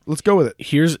 All right. Let's go with it.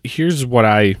 Here's what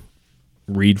I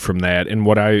read from that and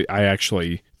what I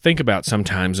actually think about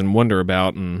sometimes and wonder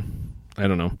about, and I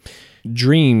don't know.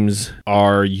 Dreams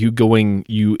are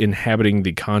you inhabiting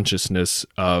the consciousness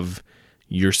of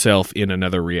yourself in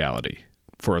another reality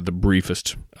for the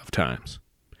briefest of times.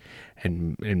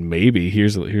 And maybe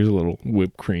here's a little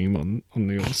whipped cream on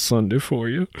the old Sunday for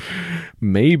you.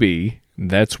 Maybe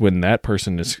that's when that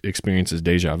person experiences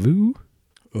deja vu.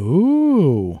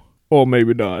 Ooh. Or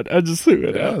maybe not. I just threw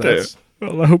it out there.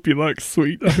 Well, I hope you like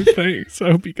sweet. Oh, thanks. I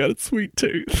hope you got a sweet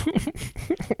tooth.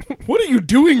 What are you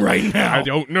doing right now? I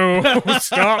don't know.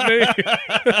 Stop me.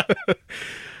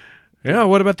 Yeah,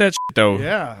 what about that shit, though?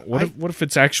 Yeah. What if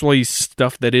it's actually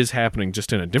stuff that is happening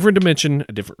just in a different dimension,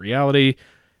 a different reality?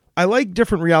 I like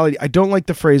different reality. I don't like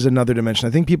the phrase another dimension.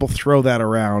 I think people throw that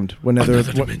around whenever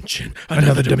Another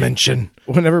dimension.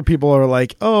 Whenever people are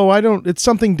like, it's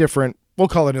something different. We'll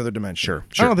call it another dimension.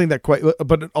 Sure. I don't think that quite,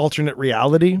 but an alternate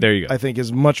reality. There you go. I think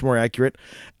is much more accurate.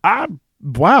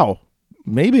 Wow.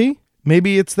 Maybe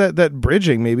it's that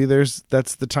bridging. Maybe that's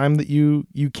the time that you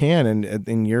can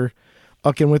and you're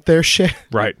ucking with their shit.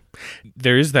 Right.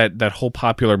 There is that whole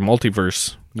popular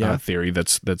multiverse Yeah. theory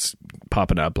that's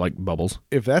popping up like bubbles.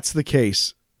 If that's the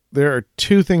case, there are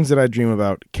two things that I dream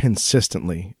about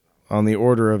consistently on the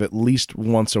order of at least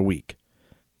once a week.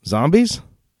 Zombies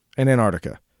and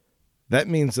Antarctica. That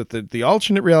means that the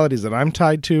alternate realities that I'm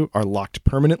tied to are locked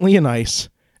permanently in ice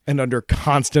and under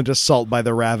constant assault by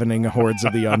the ravening hordes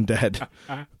of the undead.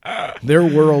 Their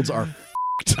worlds are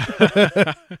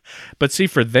f***ed. But see,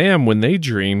 for them, when they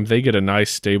dream, they get a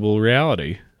nice, stable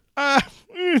reality.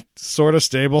 Sort of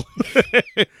stable.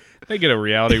 They get a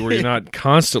reality where you're not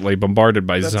constantly bombarded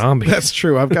by zombies. That's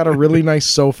true. I've got a really nice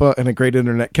sofa and a great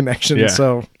internet connection, Yeah.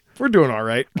 so we're doing all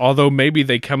right. Although maybe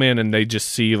they come in and they just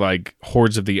see like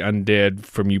hordes of the undead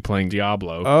from you playing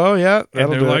Diablo. Oh, yeah.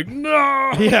 and they're like,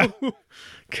 no! Yeah.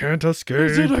 Can't escape.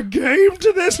 Is it a game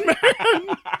to this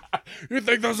man? You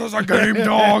think this is a game,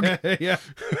 dog? Yeah.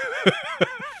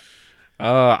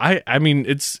 I mean,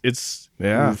 it's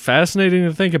Yeah. fascinating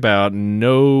to think about.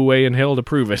 No way in hell to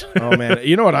prove it. Oh, man.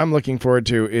 You know what I'm looking forward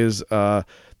to is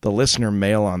the listener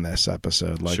mail on this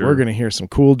episode. Like, Sure. we're going to hear some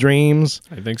cool dreams.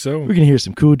 I think so. We're going to hear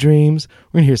some cool dreams.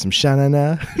 We're going to hear some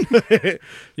sha-na-na.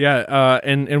 Yeah,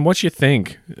 and what you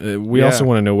think. We Yeah. also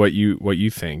want to know what you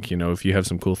think. If you have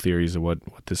some cool theories of what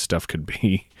this stuff could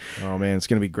be. Oh, man. It's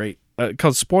going to be great.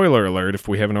 called Spoiler Alert, if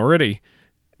we haven't already.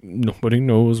 Nobody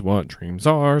knows what dreams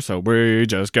are, so we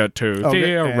just got to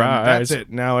theorize. And that's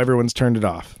it. Now everyone's turned it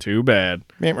off. Too bad.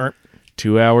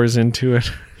 2 hours into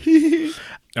it.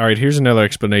 All right, here's another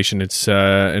explanation. It's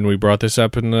and we brought this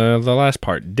up in the last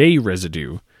part. Day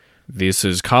residue. This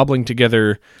is cobbling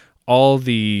together all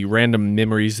the random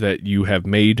memories that you have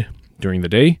made during the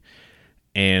day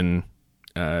and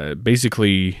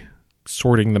basically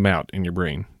sorting them out in your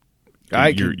brain.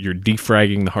 You're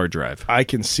defragging the hard drive. I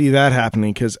can see that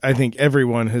happening because I think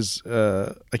everyone has.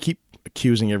 I keep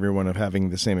accusing everyone of having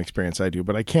the same experience I do,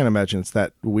 but I can't imagine it's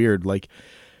that weird. Like,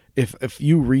 if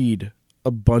you read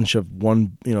a bunch of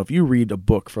if you read a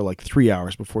book for like 3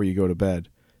 hours before you go to bed,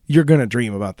 you're going to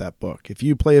dream about that book. If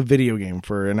you play a video game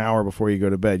for an hour before you go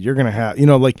to bed, you're going to have,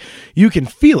 like you can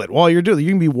feel it while you're doing it.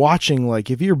 You can be watching, like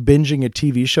if you're binging a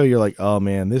TV show, you're like, oh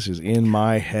man, this is in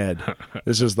my head.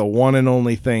 This is the one and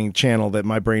only channel that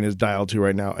my brain is dialed to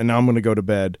right now. And now I'm going to go to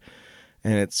bed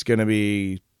and it's going to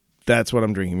be, that's what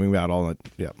I'm dreaming about all night.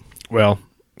 Yeah. Well,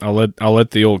 I'll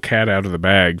let the old cat out of the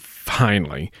bag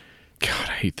finally. God,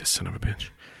 I hate this son of a bitch.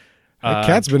 The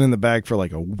cat's been in the bag for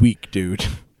like a week, dude.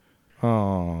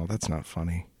 Oh, that's not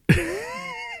funny.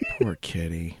 Poor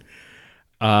kitty.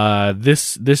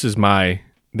 This is my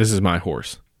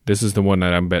horse. This is the one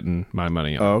that I'm betting my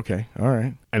money on. Oh, okay. All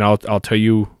right. And I'll tell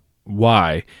you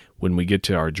why when we get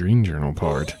to our dream journal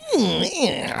part.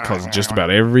 Because just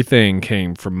about everything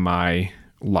came from my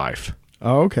life.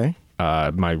 Oh, okay.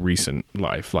 My recent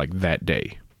life, like that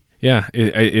day. Yeah,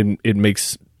 it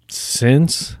makes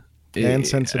sense and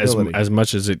sensibility as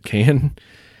much as it can.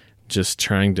 Just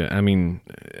trying to, I mean,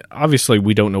 obviously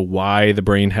we don't know why the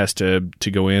brain has to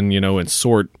go in, and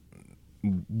sort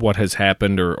what has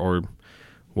happened or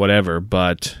whatever,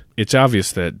 but it's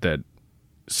obvious that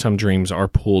some dreams are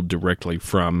pulled directly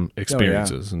from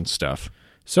experiences and stuff.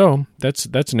 So that's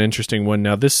an interesting one.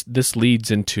 Now this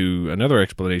leads into another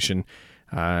explanation,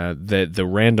 that the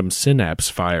random synapse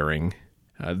firing.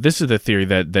 This is the theory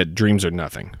that dreams are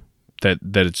nothing. That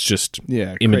it's just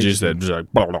images that just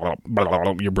like blah, blah, blah, blah,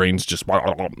 blah, your brain's just blah,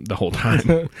 blah, blah, the whole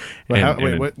time.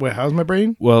 Wait, how's my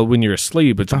brain? Well, when you're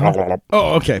asleep, it's blah, blah, blah,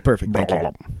 oh, okay, perfect. Blah, blah,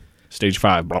 blah. Stage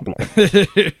 5, blah, blah.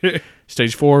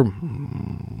 Stage 4,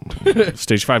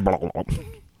 stage 5, blah, blah, blah.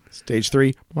 Stage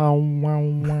 3,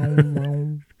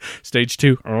 Stage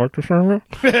 2, I like the sound.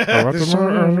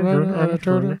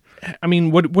 I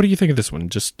mean, what do you think of this one?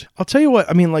 Just I'll tell you what.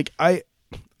 I mean, like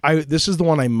this is the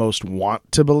one I most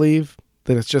want to believe,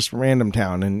 that it's just random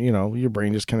town and, your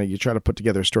brain just kind of, you try to put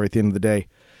together a story at the end of the day.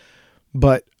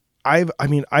 But I've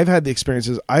had the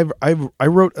experiences. I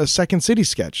wrote a Second City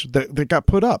sketch that got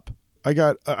put up.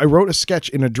 I wrote a sketch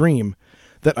in a dream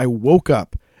that I woke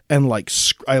up and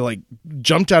I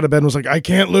jumped out of bed and was like, I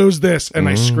can't lose this. And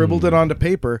I scribbled it onto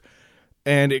paper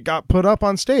and it got put up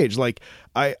on stage. Like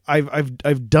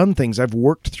I've done things. I've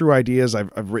worked through ideas.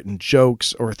 I've written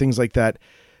jokes or things like that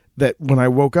when I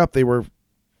woke up, they were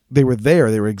there.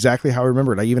 They were exactly how I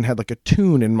remembered. I even had like a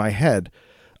tune in my head.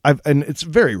 And it's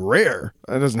very rare.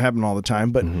 It doesn't happen all the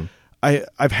time, but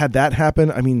I've had that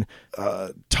happen. I mean,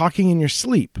 talking in your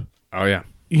sleep. Oh yeah.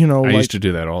 I used to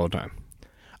do that all the time.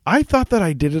 I thought that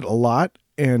I did it a lot.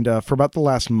 And for about the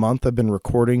last month, I've been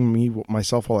recording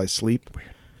myself while I sleep.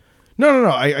 Weird. No.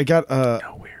 I got,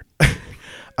 weird.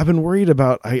 I've been worried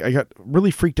about, I got really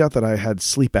freaked out that I had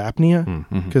sleep apnea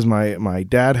because my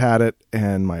dad had it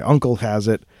and my uncle has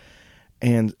it.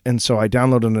 And so I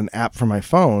downloaded an app for my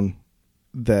phone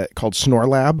called Snore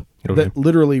Lab that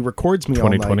literally records me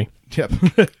 2020. All night.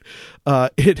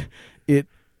 Yep.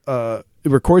 It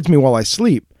records me while I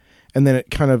sleep. And then it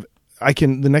kind of,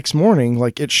 the next morning,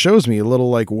 like it shows me a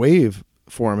little like wave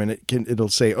form and it'll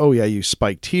say, oh yeah, you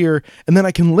spiked here. And then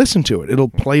I can listen to it. It'll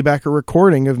play back a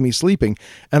recording of me sleeping.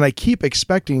 And I keep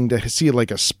expecting to see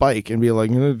like a spike and be like,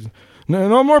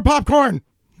 no more popcorn,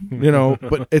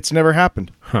 but it's never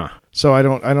happened. Huh. So I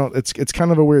don't, it's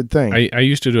kind of a weird thing. I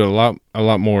used to do a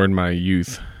lot more in my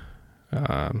youth.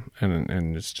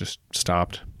 And it's just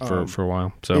stopped for a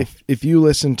while. So if you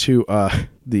listen to,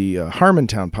 the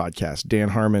Harmontown podcast, Dan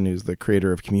Harmon, who's the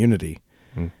creator of Community,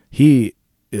 he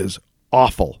is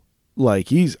awful.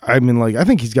 Like I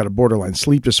think he's got a borderline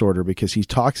sleep disorder because he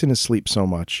talks in his sleep so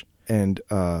much. And,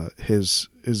 his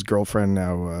girlfriend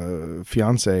now,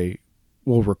 fiance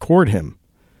will record him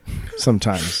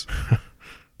sometimes.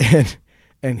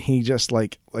 and he just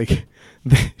like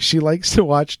she likes to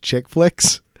watch chick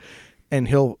flicks and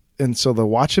so they'll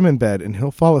watch him in bed and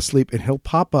he'll fall asleep and he'll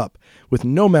pop up with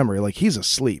no memory. Like he's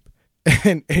asleep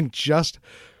and just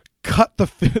cut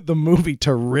the movie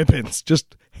to ribbons.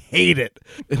 Just hate it.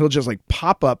 It'll just like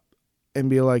pop up and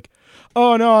be like,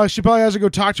 oh no, she probably has to go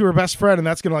talk to her best friend, and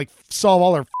that's gonna like solve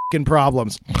all her fucking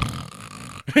problems,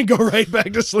 and go right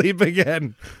back to sleep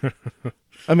again.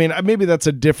 I mean, maybe that's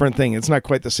a different thing. It's not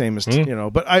quite the same as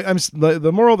But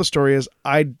the moral of the story is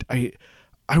I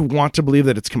want to believe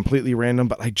that it's completely random,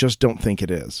 but I just don't think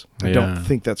it is. I don't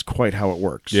think that's quite how it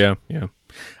works. Yeah.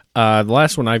 The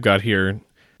last one I've got here.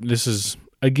 This is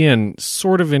again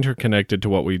sort of interconnected to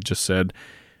what we just said.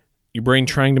 Your brain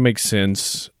trying to make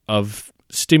sense of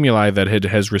stimuli that it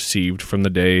has received from the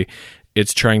day.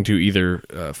 It's trying to either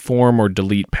form or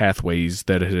delete pathways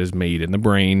that it has made in the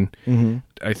brain. Mm-hmm.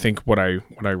 I think what I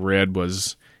read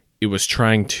was it was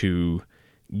trying to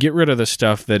get rid of the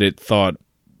stuff that it thought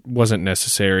wasn't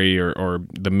necessary or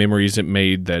the memories it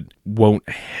made that won't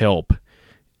help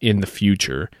in the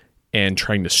future, and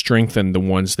trying to strengthen the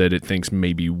ones that it thinks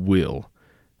maybe will.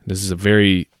 This is a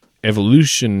very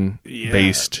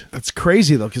evolution-based That's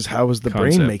crazy, though, because how is the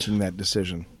concept. brain making that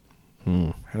decision?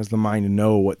 How does the mind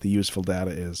know what the useful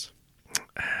data is?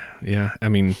 Yeah, I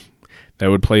mean, that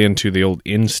would play into the old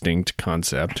instinct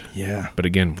concept. Yeah. But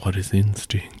again, what is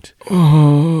instinct?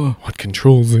 Oh. What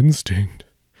controls instinct?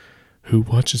 Who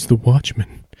watches the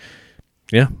watchman?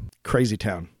 Yeah. Crazy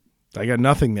town. I got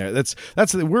nothing there.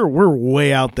 We're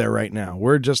way out there right now.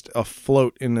 We're just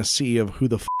afloat in the sea of who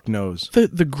the fuck knows.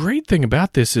 The great thing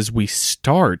about this is we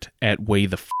start at way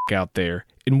the fuck out there,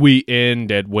 and we end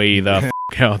at way the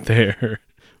fuck out there.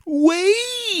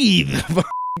 Way the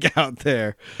fuck out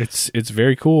there. It's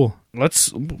very cool.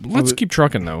 Let's keep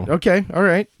trucking though. Okay, all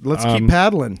right. Let's keep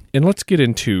paddling. And let's get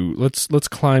into let's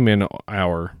climb in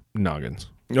our noggins.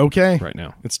 Okay. Right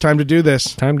now. It's time to do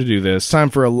this. Time to do this. It's time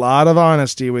for a lot of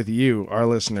honesty with you, our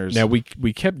listeners. Now, we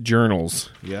kept journals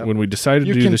when we decided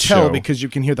to do the show. You can tell because you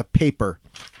can hear the paper.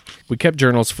 We kept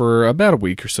journals for about a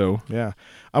week or so. Yeah.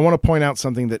 I want to point out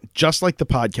something that, just like the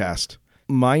podcast,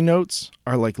 my notes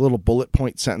are like little bullet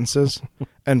point sentences,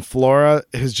 and Flora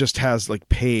has like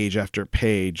page after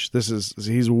page.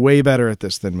 He's way better at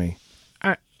this than me.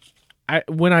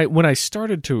 When I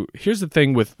started to, here's the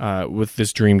thing with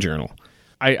this dream journal.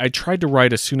 I tried to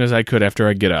write as soon as I could after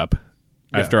I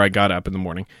got up in the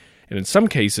morning. And in some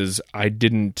cases, I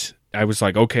didn't. I was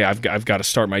like, okay, I've got to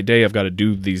start my day. I've got to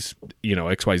do these,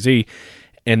 XYZ.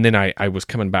 And then I was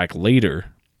coming back later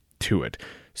to it.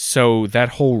 So that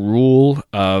whole rule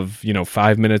of,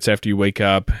 5 minutes after you wake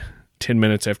up, 10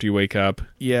 minutes after you wake up.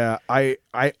 Yeah, I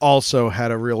also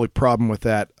had a really problem with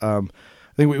that. I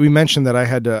think we mentioned that I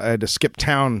had to skip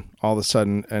town all of a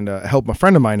sudden and help a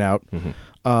friend of mine out. Mm-hmm.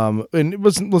 And it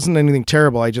wasn't anything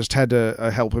terrible. I just had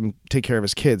to help him take care of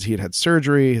his kids. He had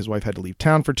surgery. His wife had to leave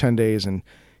town for 10 days, and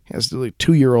he has a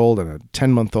 2-year-old and a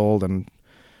 10-month-old, and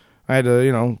I had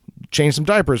to, change some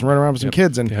diapers and run around with some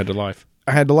kids. And you had to life.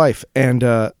 I had to life. And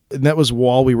that was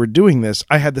while we were doing this.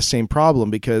 I had the same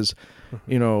problem because,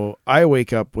 I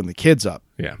wake up when the kid's up.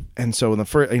 Yeah. And so in the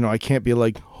first, I can't be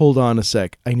like, hold on a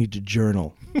sec, I need to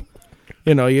journal.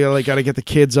 You got to get the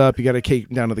kids up. You got to take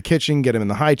them down to the kitchen, get them in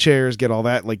the high chairs, get all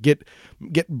that, like get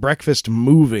breakfast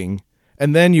moving,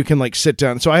 and then you can sit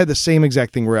down. So I had the same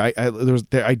exact thing where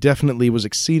I definitely was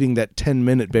exceeding that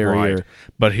 10-minute barrier. Right.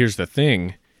 But here's the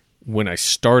thing: when I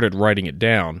started writing it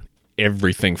down,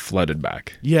 everything flooded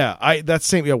back. Yeah,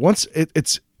 once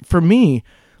it's for me.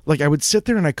 Like, I would sit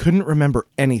there and I couldn't remember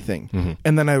anything. Mm-hmm.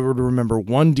 And then I would remember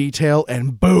one detail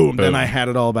and boom, then I had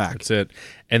it all back. That's it.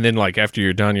 And then, after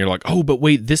you're done, you're like, oh, but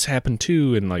wait, this happened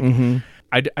too. And, mm-hmm.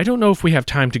 I don't know if we have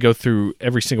time to go through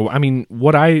every single one. I mean,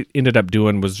 what I ended up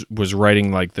doing was writing,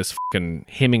 this fucking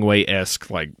Hemingway-esque,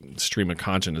 stream of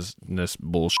consciousness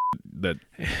bullshit that...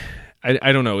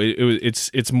 I don't know.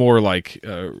 It's more like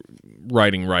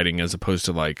writing as opposed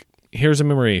to, here's a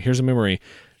memory.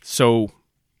 So...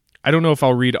 I don't know if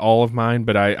I'll read all of mine,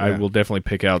 but I will definitely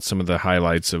pick out some of the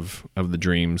highlights of the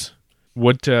dreams.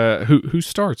 What? Who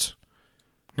starts?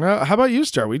 Well, how about you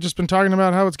start? We've just been talking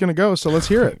about how it's going to go, so let's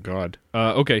hear it. God.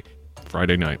 Okay.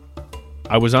 Friday night.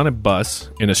 I was on a bus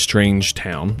in a strange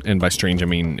town, and by strange I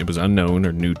mean it was unknown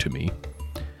or new to me.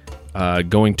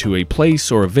 Going to a place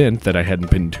or event that I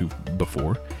hadn't been to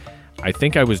before. I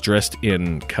think I was dressed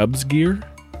in Cubs gear.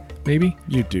 Maybe?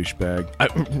 You douchebag.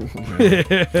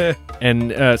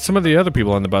 And some of the other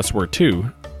people on the bus were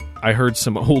too. I heard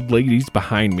some old ladies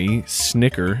behind me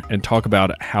snicker and talk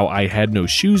about how I had no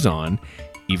shoes on,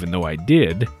 even though I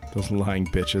did. Those lying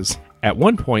bitches. At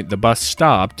one point, the bus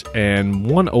stopped, and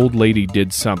one old lady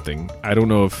did something. I don't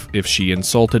know if she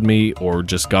insulted me or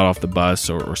just got off the bus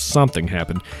or something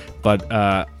happened. But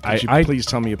please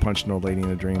tell me you punched an old lady in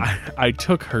a dream. I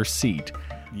took her seat.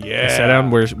 Yeah. I sat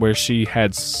down where she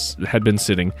had been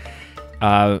sitting.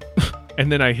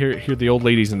 And then I hear the old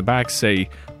ladies in the back say,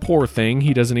 "Poor thing,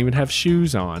 he doesn't even have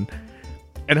shoes on."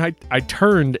 And I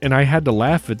turned and I had to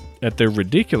laugh at their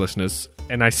ridiculousness.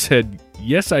 And I said,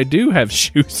 "Yes, I do have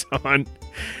shoes on."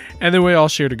 And then we all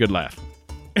shared a good laugh.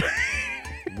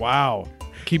 Wow.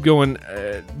 Keep going.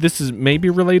 This is maybe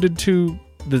related to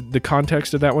the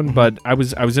context of that one, but I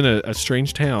was in a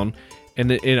strange town,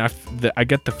 and I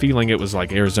get the feeling it was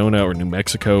like Arizona or New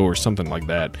Mexico or something like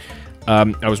that.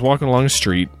 I was walking along a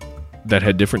street that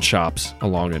had different shops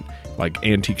along it, like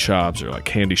antique shops or like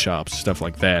candy shops, stuff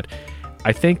like that.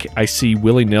 I think I see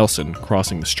Willie Nelson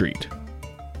crossing the street,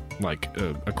 like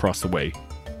across the way.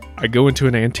 I go into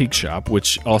an antique shop,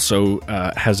 which also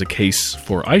has a case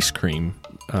for ice cream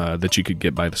that you could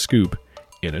get by the scoop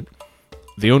in it.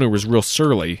 The owner was real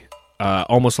surly,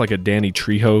 almost like a Danny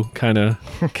Trejo kind of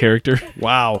character.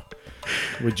 Wow.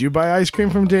 Would you buy ice cream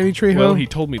from Danny Trejo? Well, he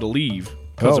told me to leave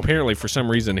because apparently for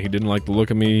some reason he didn't like the look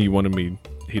of me.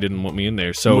 He didn't want me in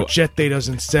there. So Machete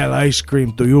doesn't sell ice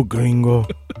cream to you, gringo.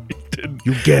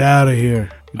 You get out of here.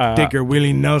 You take your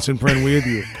Willie Nelson friend with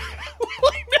you.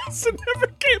 Willie Nelson never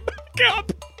came back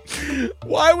up.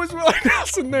 Why was Willie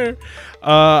Nelson there?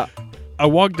 I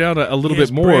walked down a little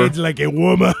bit more. Braids like a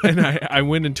woman. And I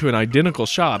went into an identical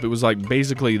shop. It was like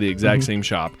basically the exact same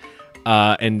shop.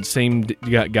 And same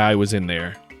guy was in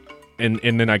there. And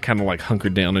then I kind of like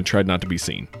hunkered down and tried not to be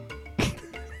seen.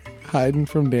 Hiding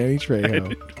from Danny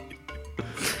Trejo.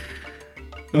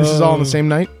 This is all on the same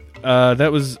night?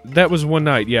 That was one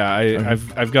night. Yeah,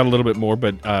 I've got a little bit more,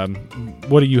 but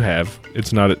what do you have?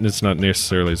 It's not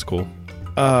necessarily as cool.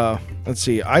 Let's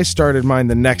see. I started mine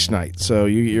the next night, so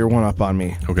you're one up on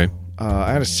me. Okay.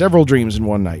 I had several dreams in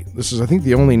one night. This is, I think,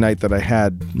 the only night that I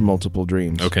had multiple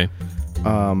dreams. Okay.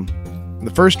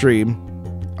 The first dream,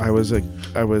 I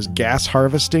was gas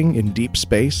harvesting in deep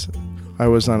space. I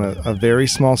was on a very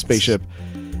small spaceship,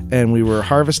 and we were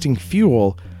harvesting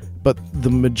fuel, but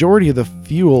the majority of the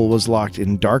fuel was locked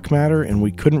in dark matter, and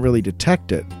we couldn't really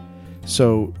detect it.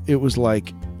 So it was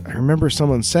like, I remember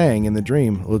someone saying in the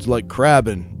dream, well, it's like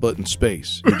crabbing, but in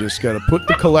space. You just got to put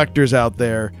the collectors out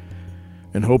there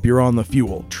and hope you're on the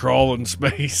fuel. Trawl in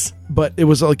space. But it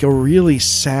was like a really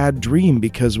sad dream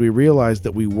because we realized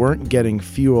that we weren't getting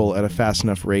fuel at a fast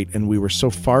enough rate, and we were so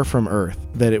far from Earth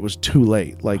that it was too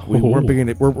late. Like we weren't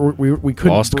beginning. We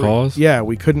couldn't. Lost cause. Yeah,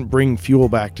 we couldn't bring fuel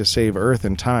back to save Earth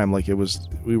in time. Like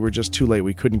we were just too late.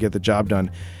 We couldn't get the job done,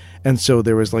 and so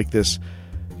there was like this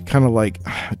kind of like,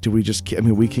 do we just? I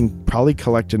mean, we can probably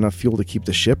collect enough fuel to keep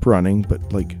the ship running,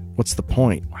 but like, what's the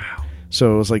point? Wow.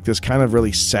 So it was like this kind of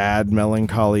really sad,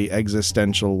 melancholy,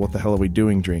 existential, what the hell are we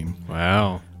doing dream.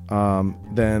 Wow.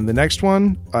 Then the next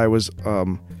one, I was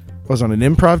on an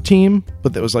improv team,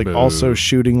 but that was like also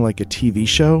shooting like a TV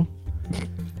show.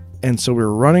 And so we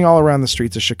were running all around the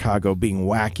streets of Chicago being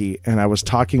wacky, and I was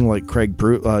talking like Greg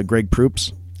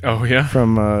Proops. Oh, yeah.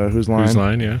 From Whose Line? Whose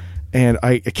Line, yeah. And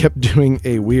I kept doing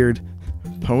a weird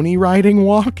pony riding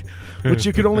walk, which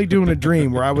you could only do in a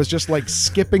dream, where I was just like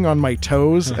skipping on my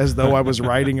toes as though I was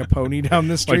riding a pony down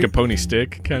the street. Like a pony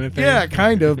stick kind of thing? Yeah,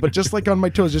 kind of, but just like on my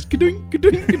toes, just ka-ding,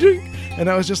 ka-ding, ka-ding. And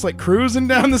I was just like cruising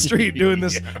down the street doing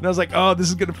this. And I was like, oh, this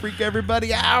is going to freak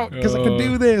everybody out because I can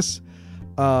do this.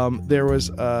 There was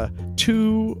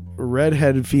 2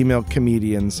 redheaded female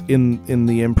comedians in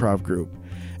the improv group.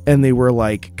 And they were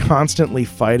like constantly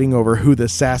fighting over who the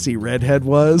sassy redhead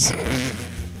was.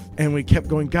 And we kept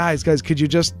going, guys, could you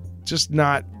just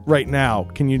not right now?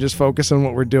 Can you just focus on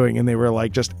what we're doing? And they were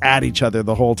like just at each other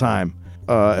the whole time.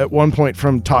 At one point,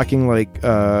 from talking like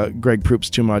Greg Proops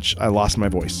too much, I lost my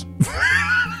voice.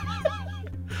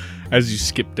 As you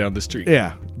skip down the street.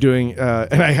 Yeah,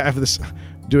 and I have this,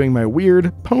 doing my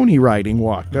weird pony riding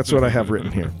walk. That's what I have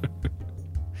written here.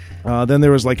 Then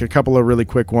there was like a couple of really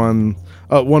quick one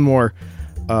more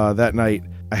that night.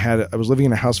 I was living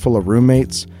in a house full of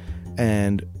roommates,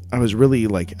 and I was really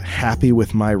like happy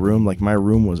with my room. Like my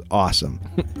room was awesome.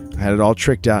 I had it all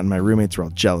tricked out, and my roommates were all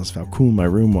jealous of how cool my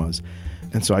room was.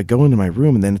 And so I go into my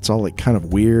room, and then it's all like kind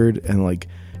of weird. And like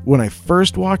when I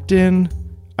first walked in,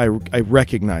 I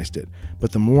recognized it.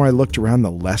 But the more I looked around,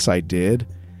 the less I did.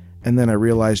 And then I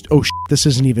realized, oh, this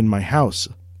isn't even my house.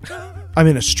 I'm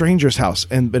in a stranger's house.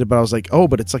 But I was like, oh,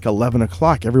 but it's like 11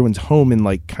 o'clock. Everyone's home and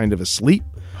like kind of asleep.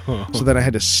 So then I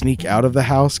had to sneak out of the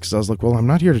house because I was like, well, I'm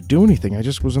not here to do anything. I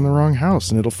just was in the wrong house,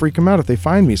 and it'll freak them out if they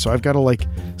find me. So I've got to like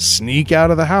sneak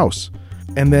out of the house.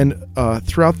 And then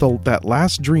throughout that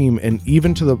last dream, and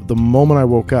even to the moment I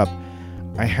woke up,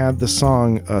 I had the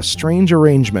song Strange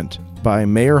Arrangement by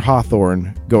Mayer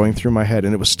Hawthorne going through my head,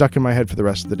 and it was stuck in my head for the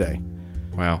rest of the day.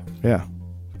 Wow. Yeah.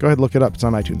 Go ahead, look it up. It's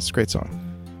on iTunes. It's a great song.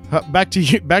 Back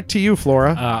to you,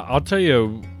 Flora. I'll tell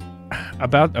you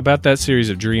About that series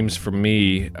of dreams for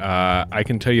me, I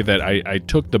can tell you that I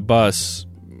took the bus.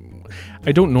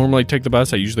 I don't normally take the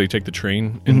bus. I usually take the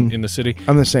train in the city.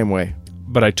 I'm the same way.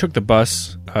 But I took the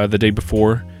bus the day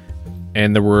before,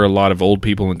 and there were a lot of old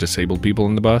people and disabled people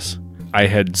in the bus. I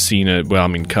had seen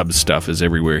Cubs stuff is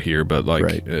everywhere here, but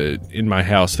in my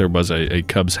house there was a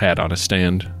Cubs hat on a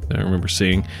stand that I remember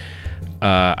seeing.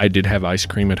 I did have ice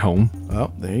cream at home.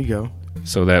 Oh, there you go.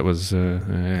 So that was,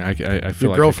 I feel Your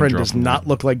like girlfriend does not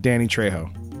look like Danny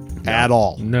Trejo at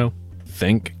all. No.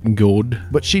 Thank God.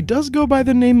 But she does go by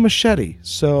the name Machete,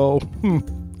 so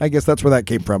I guess that's where that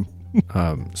came from.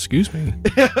 Excuse me.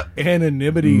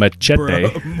 Anonymity.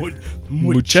 Machete.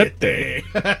 Machete.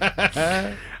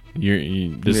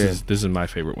 This is my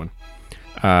favorite one.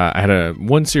 I had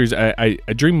one series. I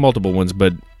dreamed multiple ones,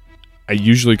 but I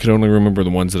usually could only remember the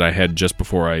ones that I had just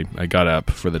before I got up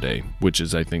for the day, which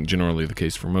is, I think, generally the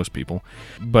case for most people.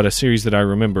 But a series that I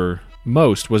remember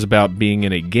most was about being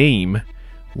in a game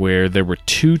where there were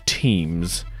two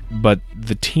teams, but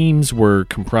the teams were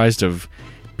comprised of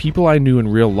people I knew in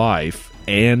real life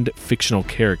and fictional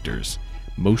characters,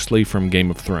 mostly from Game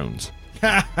of Thrones.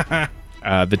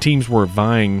 The teams were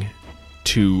vying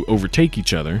to overtake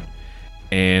each other,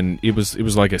 and it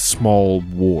was like a small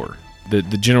war. The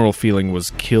general feeling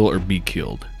was kill or be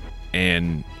killed,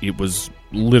 and it was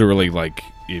literally like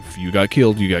if you got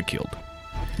killed, you got killed.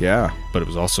 Yeah. But it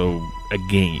was also a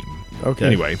game. Okay.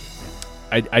 Anyway,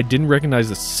 I didn't recognize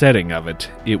the setting of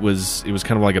it. It was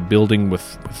kind of like a building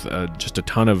with just a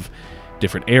ton of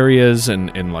different areas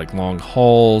and like long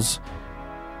halls,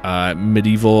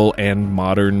 medieval and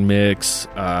modern mix,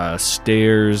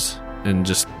 stairs, and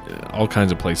just all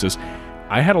kinds of places.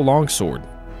 I had a long sword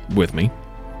with me.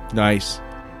 Nice.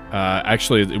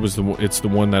 Actually, it's the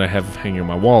one that I have hanging on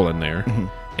my wall in there. Mm-hmm.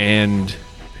 And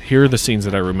here are the scenes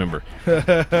that I remember.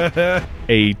 A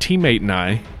teammate and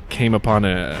I came upon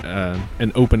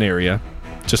an open area.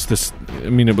 Just this,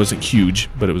 it wasn't huge,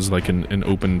 but it was like an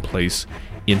open place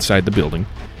inside the building.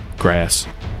 Grass,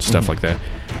 stuff like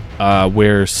that.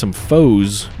 Where some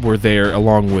foes were there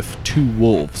along with two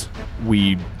wolves.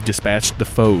 We dispatched the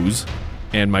foes,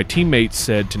 and my teammate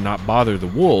said to not bother the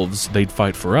wolves, they'd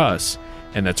fight for us.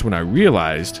 And that's when I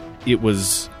realized it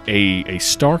was a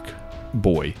Stark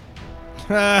boy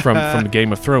from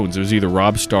Game of Thrones. It was either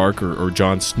Robb Stark or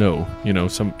Jon Snow,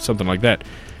 something like that.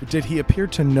 Did he appear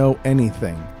to know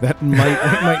anything? That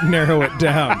might narrow it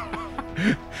down.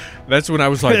 That's when I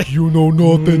was like, you know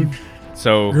nothing.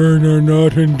 So you know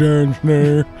nothing, Dan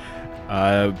Snare.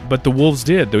 But the wolves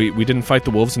did. We didn't fight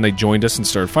the wolves, and they joined us and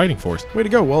started fighting for us. Way to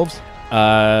go, wolves.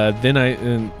 Then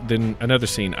another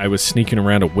scene. I was sneaking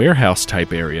around a warehouse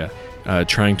type area,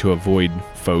 trying to avoid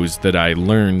foes that I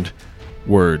learned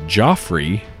were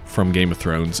Joffrey from Game of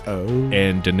Thrones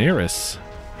and Daenerys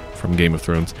from Game of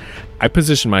Thrones. I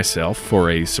positioned myself for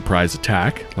a surprise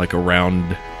attack, like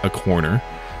around a corner,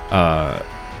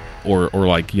 or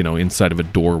like inside of a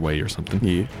doorway or something.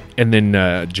 Yeah. And then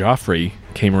Joffrey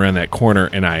came around that corner,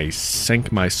 and I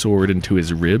sank my sword into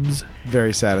his ribs.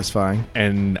 Very satisfying.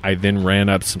 And I then ran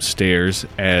up some stairs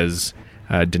as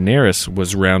Daenerys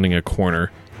was rounding a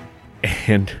corner,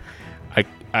 and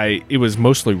it was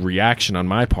mostly reaction on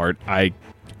my part. I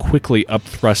quickly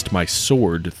upthrust my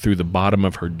sword through the bottom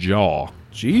of her jaw.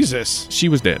 Jesus. She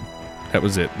was dead. That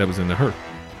was it. That was into her.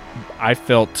 I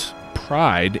felt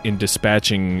pride in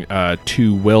dispatching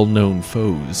two well-known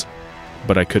foes,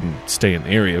 but I couldn't stay in the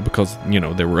area because,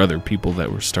 there were other people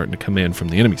that were starting to come in from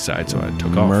the enemy side, so I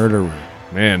took off. Murderer.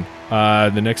 Man,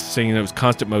 the next thing, that was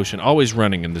constant motion, always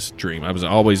running in this dream. I was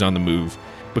always on the move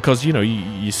because,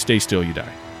 you stay still, you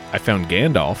die. I found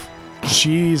Gandalf.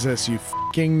 Jesus, you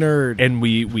fucking nerd. And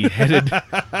we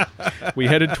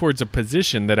headed towards a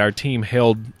position that our team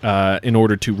held in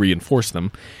order to reinforce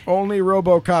them. Only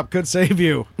RoboCop could save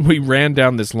you. We ran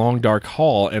down this long, dark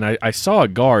hall, and I saw a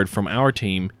guard from our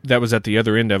team that was at the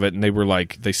other end of it, and they were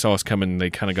like, they saw us coming, and they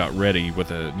kind of got ready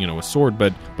with a sword,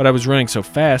 but I was running so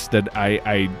fast that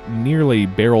I nearly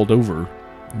barreled over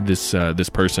this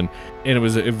person, and it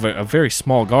was a very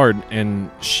small guard, and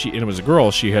it was a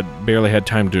girl. She had barely had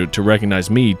time to recognize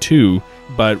me too,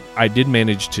 but I did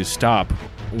manage to stop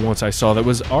once I saw that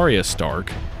was Arya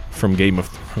Stark from Game of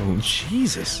Thrones.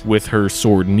 Jesus. With her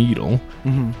sword needle.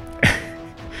 Mm-hmm.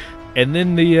 And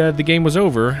then the game was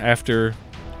over after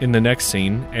in the next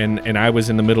scene, and I was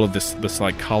in the middle of this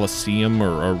like Coliseum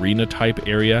or arena type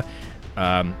area,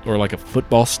 or like a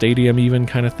football stadium even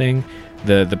kind of thing.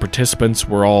 The participants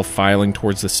were all filing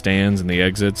towards the stands and the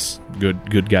exits,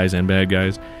 good guys and bad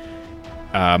guys.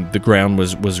 The ground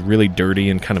was really dirty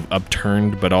and kind of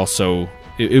upturned, but also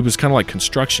it was kind of like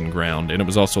construction ground, and it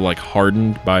was also like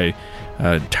hardened by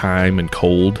time and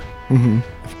cold.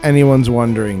 If anyone's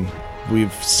wondering,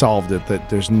 we've solved it, that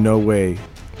there's no way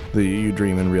that you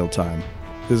dream in real time.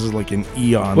 This is like an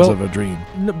eons of a dream.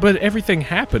 No, but everything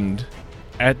happened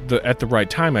at the right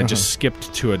time. I just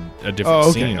skipped to a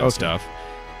different scene and stuff.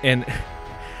 And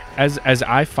as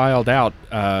I filed out,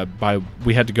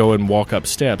 we had to go and walk up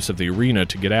steps of the arena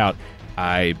to get out.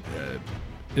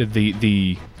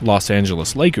 The Los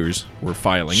Angeles Lakers were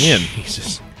filing in.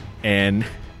 Jesus. And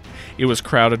it was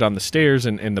crowded on the stairs,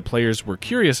 and the players were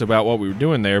curious about what we were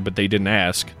doing there, but they didn't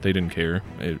ask. They didn't care,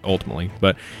 ultimately.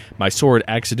 But my sword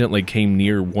accidentally came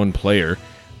near one player,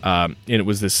 and it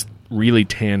was this really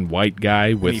tan white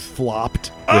guy with... He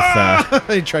flopped. With,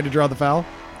 he tried to draw the foul?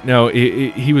 No,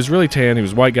 he was really tan. He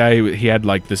was a white guy. He had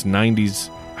like this 90s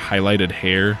highlighted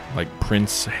hair, like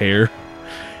Prince hair.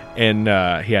 And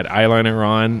he had eyeliner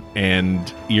on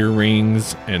and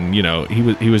earrings, and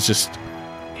he was just...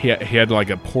 He had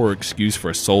like a poor excuse for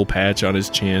a soul patch on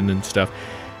his chin and stuff.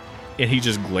 And he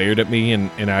just glared at me,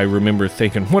 and I remember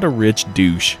thinking, what a rich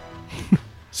douche.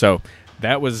 So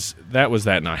that was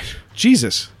that night.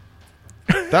 Jesus.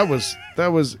 That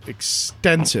was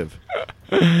extensive.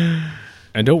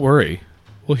 And don't worry,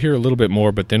 we'll hear a little bit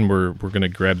more, but then we're going to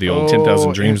grab the old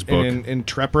 10,000 Dreams book. And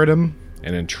intrepidum.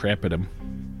 And intrepidum.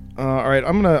 All right,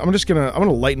 I'm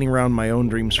gonna lightning round my own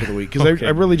dreams for the week, because Okay. I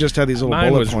really just had these little Mine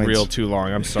bullet was points. real too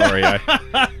long. I'm sorry. I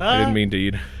didn't mean to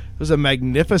eat. It was a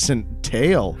magnificent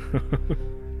tale.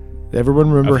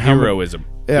 Everyone remember Of how heroism.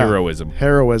 Yeah,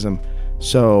 Heroism.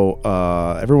 So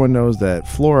everyone knows that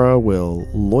Flora will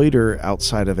loiter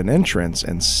outside of an entrance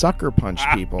and sucker punch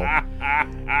people.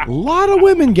 A lot of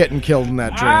women getting killed in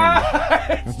that dream.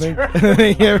 I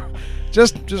think yeah,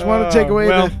 just want to take away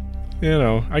the...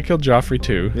 I killed Joffrey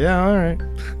too. Yeah, all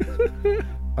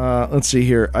right. Let's see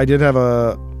here. I did have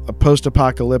a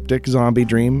post-apocalyptic zombie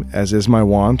dream, as is my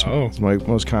wont. Oh. It's my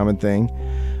most common thing.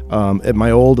 At my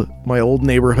old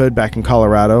neighborhood back in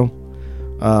Colorado,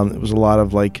 it was a lot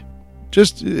of like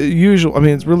just usual. I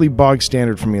mean, it's really bog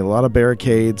standard for me. A lot of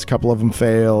barricades. A couple of them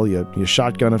fail. You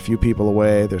shotgun a few people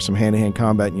away. There's some hand-to-hand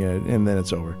combat, and then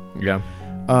it's over. Yeah.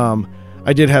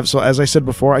 I did have, so as I said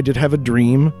before, I did have a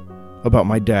dream about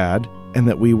my dad, and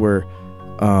that we were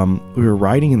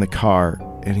riding in the car,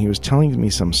 and he was telling me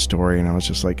some story, and I was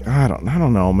just like, I don't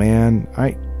know, man.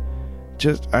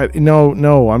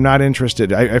 No, I'm not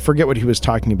interested. I forget what he was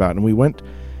talking about. And we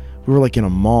were like in a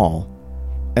mall,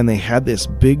 and they had this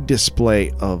big display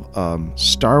of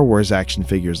Star Wars action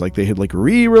figures. Like they had like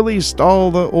re-released all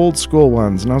the old school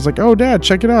ones, and I was like, oh, Dad,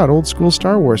 check it out, old school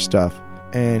Star Wars stuff.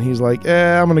 And he's like,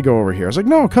 I'm gonna go over here. I was like,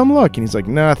 no, come look. And he's like,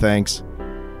 nah, thanks.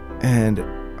 And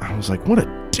I was like, what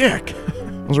a dick.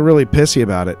 I was really pissy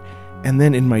about it. And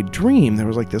then in my dream, there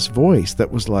was like this voice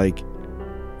that was like,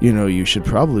 you should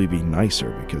probably be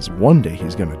nicer, because one day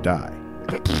he's going to die.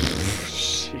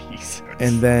 Jesus.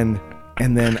 And then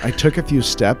I took a few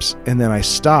steps, and then I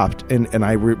stopped, and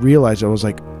I realized, I was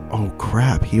like, oh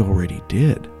crap, he already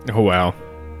did. Oh, wow.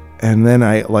 And then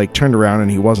I like turned around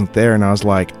and he wasn't there, and I was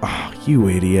like, oh, you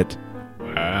idiot.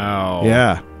 Wow.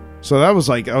 Yeah. So I was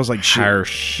like, shit.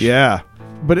 Harsh. Yeah.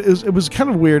 But it was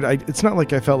kind of weird. It's not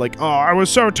like I felt like, oh, I was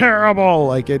so terrible.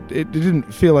 Like it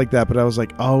didn't feel like that. But I was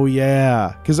like, oh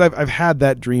yeah, because I've had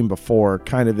that dream before,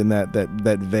 kind of in that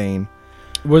vein.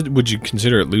 Would you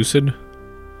consider it lucid?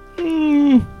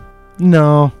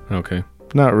 No, Okay.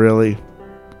 not really.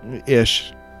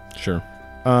 Ish. Sure.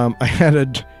 I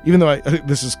had even though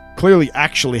this is clearly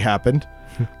actually happened.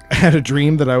 I had a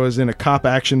dream that I was in a cop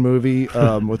action movie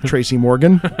with Tracy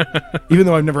Morgan, even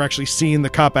though I've never actually seen the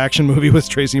cop action movie with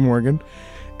Tracy Morgan.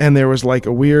 And there was like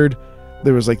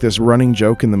this running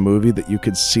joke in the movie that you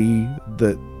could see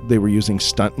that they were using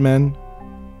stuntmen.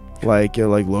 Like it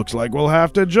looks like we'll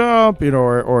have to jump,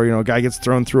 or a guy gets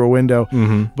thrown through a window.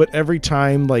 Mm-hmm. But every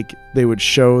time like they would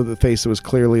show the face, it was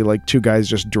clearly like two guys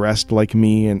just dressed like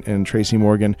me and Tracy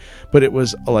Morgan, but it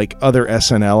was like other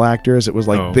SNL actors. It was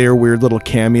like their weird little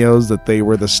cameos that they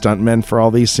were the stuntmen for all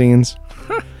these scenes.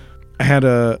 I had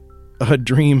a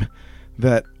dream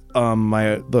that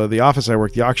the office I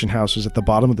worked, the auction house, was at the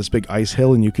bottom of this big ice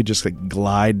hill, and you could just like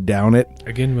glide down it.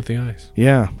 Again with the eyes.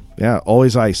 Yeah,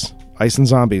 always ice and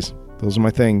zombies. Those are my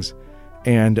things.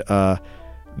 And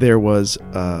there was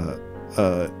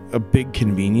a big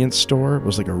convenience store. It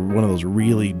was like one of those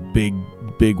really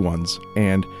big ones.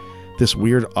 And this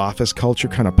weird office culture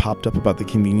kind of popped up about the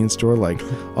convenience store. Like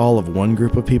all of one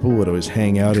group of people would always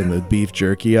hang out in the beef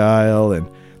jerky aisle, and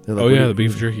they're like, the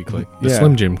beef jerky clique. The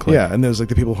Slim Jim clique. Yeah, and there's like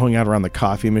the people hung out around the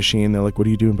coffee machine. They're like, what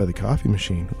are you doing by the coffee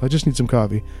machine? I just need some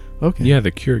coffee. Okay. Yeah,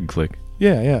 the Keurig clique.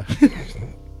 Yeah.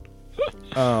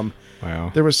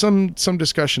 Wow. There was some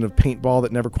discussion of paintball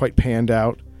that never quite panned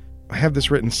out. I have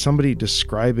this written, somebody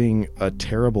describing a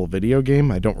terrible video game.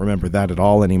 I don't remember that at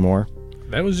all anymore.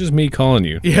 That was just me calling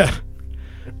you. Yeah.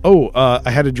 Oh,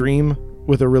 I had a dream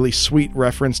with a really sweet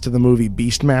reference to the movie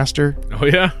Beastmaster. Oh,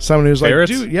 yeah? Someone who was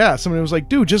Ferrets? like, dude, someone who was like,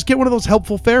 dude, just get one of those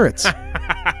helpful ferrets.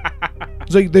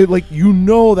 It's like,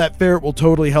 that ferret will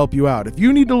totally help you out. If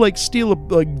you need to steal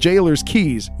a jailer's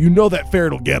keys, that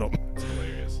ferret will get them.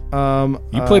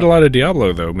 You played a lot of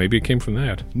Diablo, though. Maybe it came from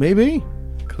that. Maybe.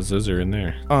 Because those are in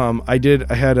there.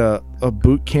 I had a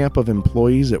boot camp of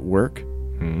employees at work,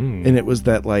 and it was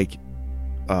that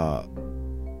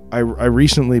I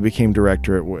recently became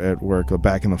director at work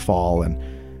back in the fall,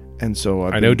 and so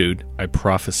I know, dude. I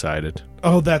prophesied it.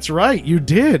 Oh, that's right, you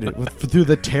did through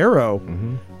the tarot.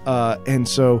 And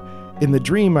so in the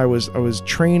dream, I was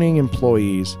training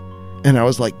employees, and I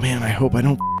was like, man, I hope I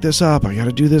don't f this up. I got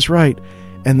to do this right.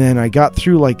 And then I got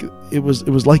through it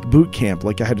was like boot camp.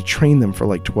 I had to train them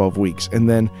for 12 weeks, and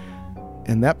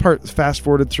that part fast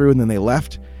forwarded through, and then they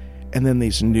left, and then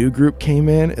this new group came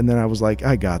in, and then I was like,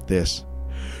 I got this.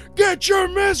 Get your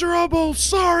miserable,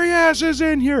 sorry asses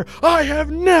in here. I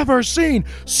have never seen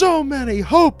so many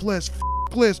hopeless,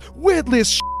 f***less,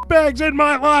 widless bags in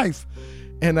my life.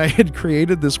 And I had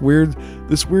created this weird,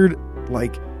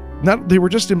 they were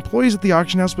just employees at the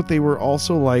auction house, but they were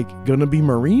also gonna be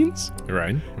Marines.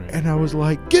 Right. And I was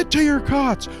like, get to your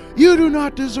cots. You do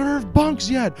not deserve bunks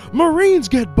yet. Marines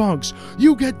get bunks.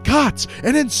 You get cots.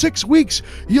 And in 6 weeks,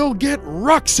 you'll get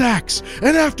rucksacks.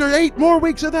 And after 8 more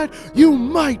weeks of that, you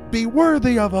might be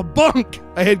worthy of a bunk.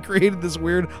 I had created this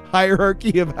weird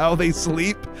hierarchy of how they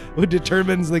sleep, which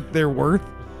determines their worth.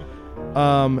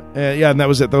 And that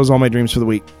was it. That was all my dreams for the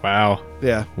week. Wow.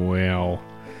 Yeah. Well,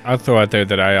 I'll throw out there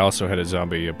that I also had a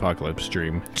zombie apocalypse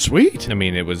dream. Sweet. I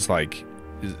mean, it was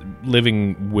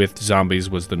living with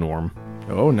zombies was the norm.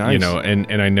 Oh, nice.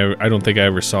 And I don't think I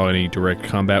ever saw any direct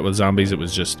combat with zombies. It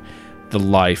was just the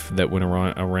life that went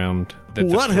around.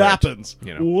 What happens?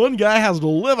 One guy has to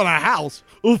live in a house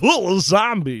full of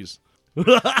zombies.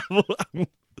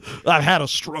 I've had a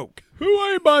stroke.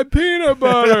 Who ate my peanut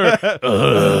butter?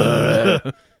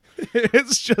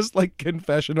 It's just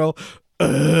confessional.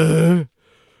 Oh,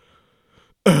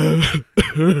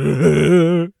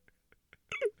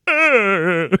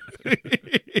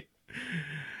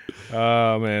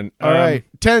 man. All right.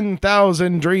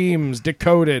 10,000 dreams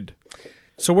decoded.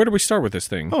 So where do we start with this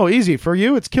thing? Oh, easy. For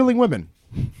you, it's killing women.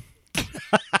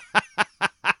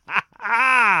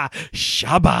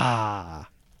 Shabba.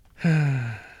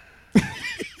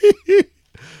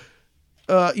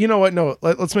 You know what? No,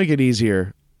 let's make it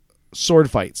easier.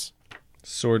 Sword fights.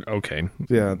 Okay.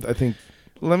 Yeah, I think...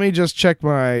 Let me just check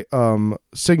my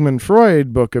Sigmund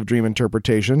Freud book of dream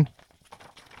interpretation.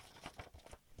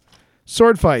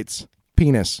 Sword fights.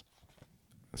 Penis.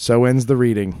 So ends the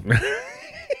reading.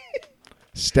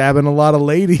 Stabbing a lot of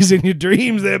ladies in your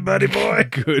dreams there, buddy boy.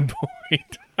 Good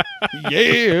point.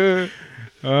 Yeah.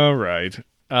 All right.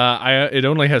 It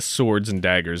only has swords and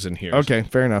daggers in here. Okay,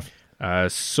 fair enough.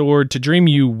 Sword. To dream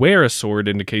you wear a sword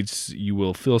indicates you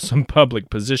will fill some public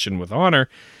position with honor.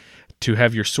 To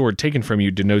have your sword taken from you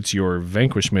denotes your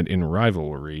vanquishment in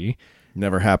rivalry.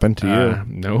 Never happened to you.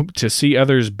 Nope. To see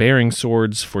others bearing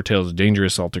swords foretells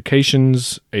dangerous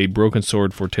altercations. A broken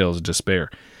sword foretells despair.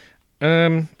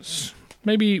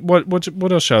 Maybe what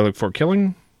else should I look for?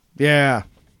 Killing? Yeah.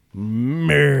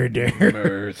 Murder.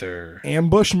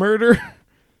 Ambush murder.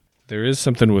 There is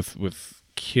something with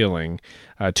killing.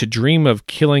 To dream of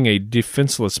killing a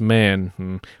defenseless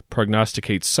man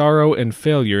prognosticates sorrow and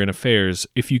failure in affairs.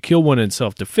 If you kill one in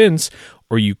self-defense,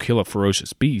 or you kill a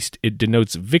ferocious beast, it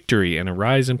denotes victory and a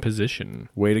rise in position.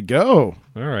 Way to go.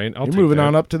 All right, You're moving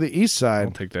on up to the east side.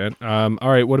 I'll take that. All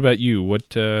right, what about you?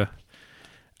 What?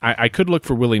 I could look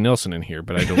for Willie Nelson in here,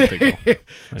 but I don't think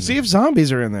I'll. See if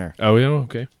zombies are in there. Oh, yeah,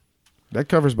 okay. That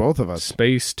covers both of us.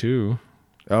 Space, too.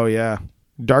 Oh, yeah.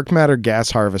 Dark matter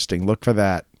gas harvesting. Look for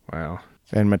that. Wow.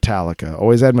 And Metallica.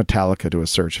 Always add Metallica to a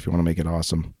search if you want to make it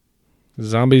awesome.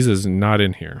 Zombies is not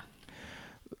in here.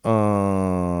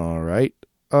 All right.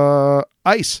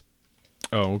 Ice.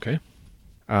 Oh, okay.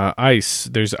 Ice.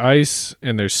 There's ice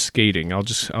and there's skating. I'll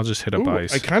just hit up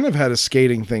ice. I kind of had a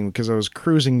skating thing because I was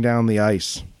cruising down the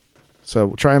ice. So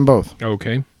we'll try them both.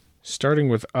 Okay. Starting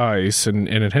with ice, and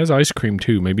it has ice cream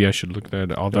too. Maybe I should look at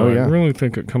that. Although I really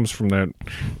think it comes from that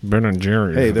Ben and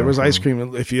Jerry's. Hey, there was ice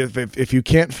cream. If you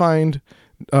can't find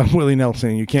Willie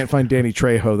Nelson, you can't find Danny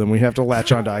Trejo, then we have to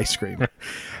latch on to ice cream.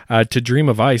 To dream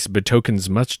of ice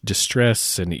betokens much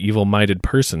distress, and evil-minded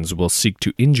persons will seek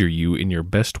to injure you in your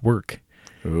best work.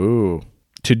 Ooh.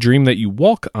 To dream that you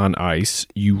walk on ice,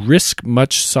 you risk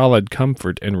much solid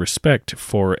comfort and respect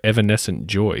for evanescent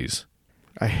joys.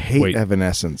 I hate Wait.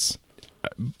 Evanescence.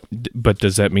 But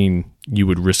does that mean you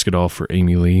would risk it all for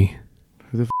Amy Lee?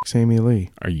 Who the f***'s Amy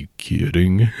Lee? Are you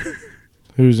kidding?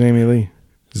 Who's Amy Lee?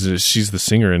 She's the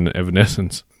singer in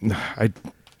Evanescence. I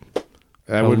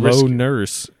Hello, would risk.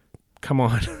 nurse. Come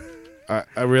on.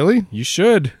 I really? You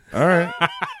should. All right.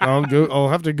 I'll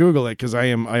have to Google it because I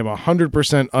am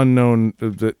 100% unknown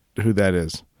who that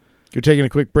is. You're taking a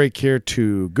quick break here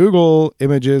to Google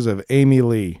images of Amy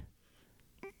Lee.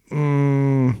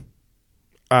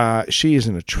 She is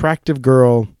an attractive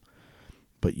girl,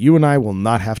 but you and I will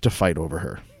not have to fight over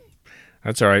her.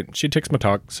 That's all right. She takes my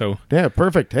talk, so Yeah,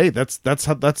 perfect. Hey, that's the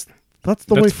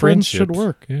way friends should friendships.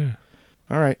 work. Yeah.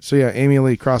 All right. So yeah, Amy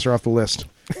Lee, cross her off the list.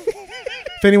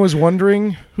 If anyone's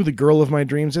wondering who the girl of my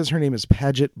dreams is, her name is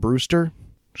Paget Brewster.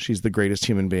 She's the greatest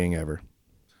human being ever.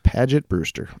 Paget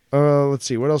Brewster. Let's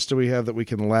see. What else do we have that we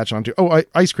can latch onto? Oh,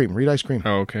 ice cream. Read ice cream.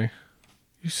 Oh, okay.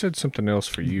 You said something else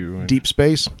for you. Deep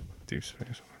space. Deep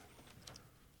space.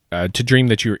 To dream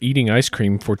that you're eating ice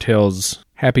cream foretells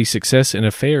happy success in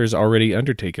affairs already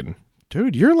undertaken.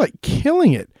 Dude, you're like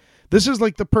killing it. This is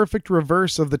like the perfect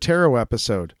reverse of the tarot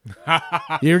episode.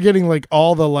 You're getting like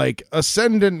all the like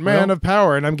ascendant man of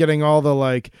power, and I'm getting all the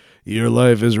like your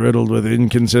life is riddled with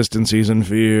inconsistencies and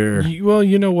fear. Well,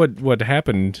 you know what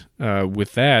happened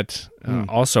with that.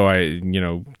 Also, I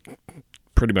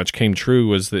pretty much came true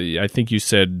was that I think you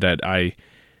said that I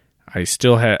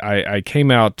still had I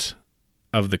came out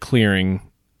of the clearing,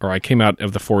 or I came out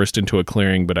of the forest into a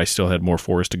clearing, but I still had more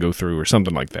forest to go through, or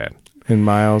something like that. And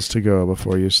miles to go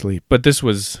before you sleep. But this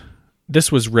was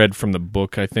read from the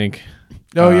book, I think.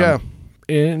 Oh yeah,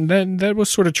 and that was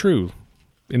sort of true.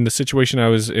 In the situation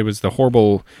it was the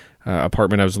horrible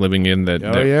apartment I was living in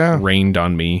that rained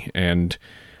on me, and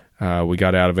we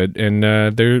got out of it. And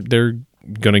they're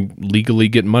going to legally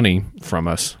get money from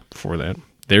us for that.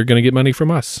 They're going to get money from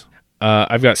us.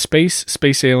 I've got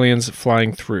space aliens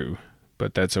flying through,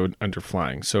 but that's under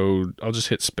flying. So I'll just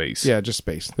hit space. Yeah, just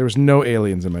space. There was no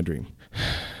aliens in my dream.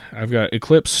 I've got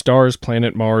eclipse, stars,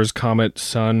 planet, Mars, comet,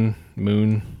 sun,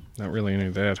 moon. Not really any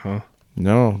of that, huh?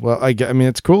 No. Well, I mean,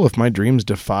 it's cool if my dreams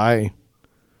defy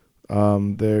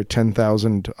their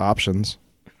 10,000 options.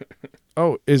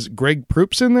 Oh, is Greg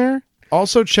Proops in there?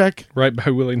 Also check Right by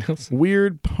Willie Nelson.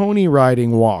 Weird Pony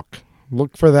Riding Walk.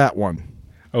 Look for that one.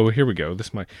 Oh, here we go.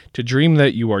 To dream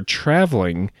that you are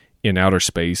traveling in outer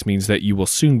space means that you will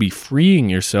soon be freeing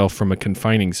yourself from a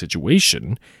confining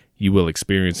situation. You will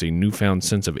experience a newfound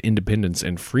sense of independence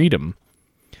and freedom.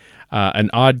 An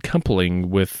odd coupling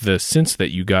with the sense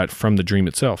that you got from the dream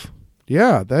itself.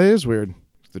 Yeah, that is weird.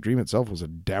 The dream itself was a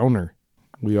downer.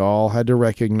 We all had to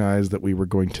recognize that we were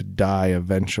going to die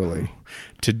eventually.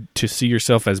 To see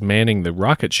yourself as manning the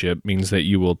rocket ship means that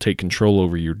you will take control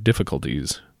over your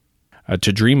difficulties.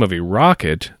 To dream of a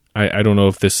rocket, I don't know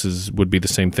if this would be the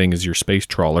same thing as your space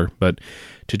trawler, but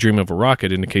to dream of a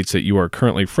rocket indicates that you are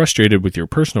currently frustrated with your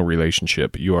personal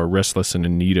relationship. You are restless and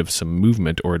in need of some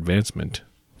movement or advancement.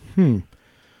 I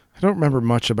don't remember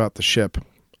much about the ship.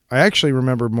 I actually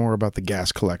remember more about the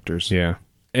gas collectors. Yeah.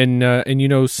 And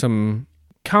some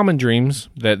common dreams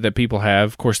that people have.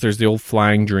 Of course, there's the old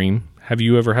flying dream. Have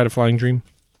you ever had a flying dream?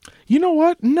 You know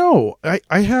what? No.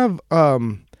 I have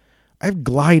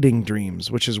gliding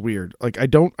dreams, which is weird. Like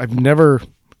I've never,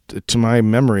 to my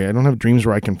memory, I don't have dreams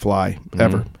where I can fly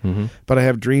ever. Mm-hmm. But I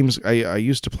have dreams. I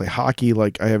used to play hockey.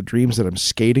 Like I have dreams that I'm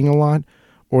skating a lot,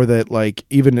 or that like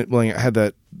even when I had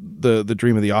the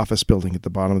dream of the office building at the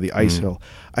bottom of the ice hill.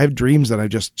 I have dreams that I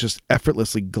just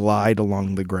effortlessly glide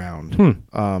along the ground.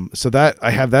 So that I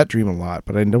have that dream a lot,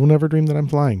 but I don't ever dream that I'm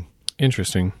flying.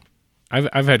 Interesting.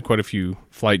 I've had quite a few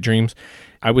flight dreams.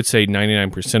 I would say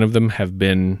 99% of them have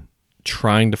been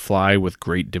trying to fly with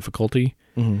great difficulty.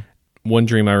 Mm-hmm. One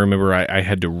dream I remember, I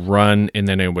had to run and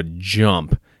then I would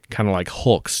jump, kind of like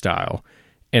Hulk style.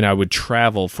 And I would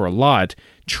travel for a lot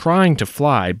trying to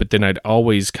fly, but then I'd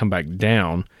always come back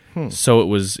down. So it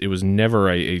was never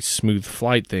a smooth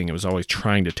flight thing. It was always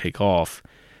trying to take off.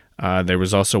 There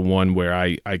was also one where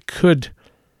I could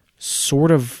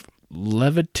sort of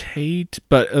levitate,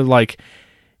 but like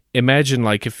imagine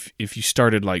like if you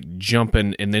started like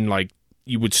jumping and then like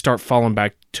you would start falling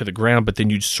back to the ground, but then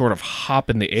you'd sort of hop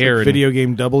in the air. Like video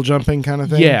game double jumping kind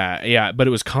of thing? Yeah, but it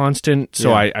was constant,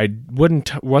 so yeah. I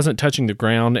wasn't touching the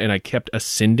ground, and I kept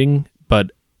ascending,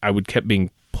 but I kept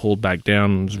being pulled back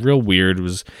down. It was real weird.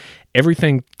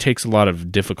 Everything takes a lot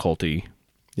of difficulty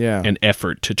and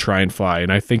effort to try and fly,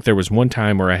 and I think there was one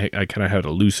time where I kind of had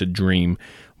a lucid dream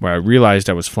where I realized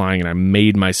I was flying, and I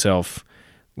made myself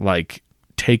like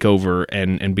take over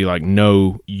and be like,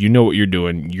 no, you know what you're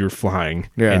doing. You're flying.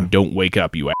 Yeah. And don't wake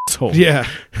up, you asshole. Yeah.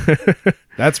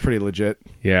 That's pretty legit.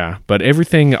 Yeah. But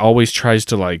everything always tries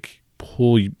to like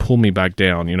pull me back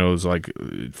down. You know, it's like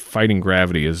fighting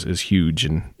gravity is huge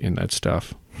in that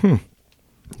stuff.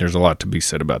 There's a lot to be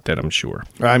said about that, I'm sure.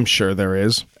 I'm sure there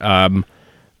is.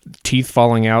 Teeth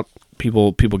falling out.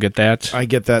 People get that. I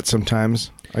get that sometimes.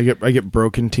 I get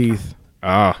broken teeth.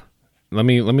 Let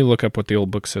me look up what the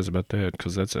old book says about that,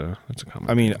 because that's a common.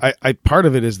 I mean, I part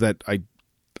of it is that I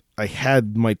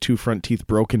had my 2 front teeth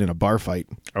broken in a bar fight.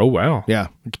 Oh wow. Yeah,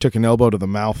 I took an elbow to the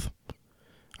mouth. I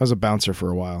was a bouncer for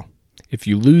a while. If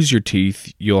you lose your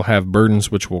teeth, you'll have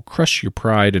burdens which will crush your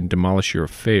pride and demolish your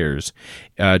affairs.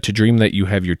 To dream that you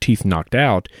have your teeth knocked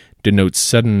out denotes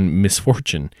sudden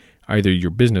misfortune. Either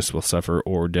your business will suffer,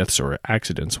 or deaths or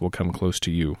accidents will come close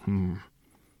to you.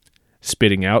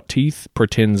 Spitting out teeth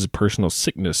portends personal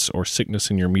sickness or sickness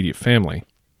in your immediate family.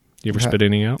 You ever spit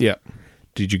anything out? Yeah.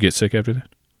 Did you get sick after that?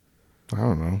 I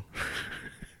don't know.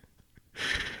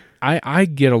 I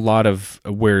get a lot of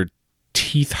where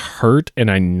teeth hurt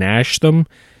and I gnash them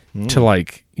to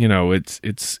like, you know, it's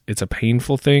a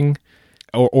painful thing,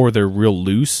 or they're real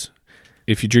loose.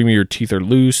 If you dream your teeth are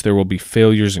loose, there will be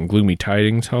failures and gloomy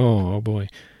tidings. Oh boy.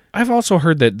 I've also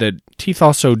heard that teeth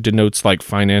also denotes like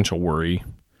financial worry.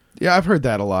 Yeah, I've heard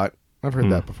that a lot. I've heard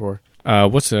that before.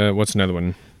 What's another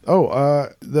one? Oh,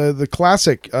 the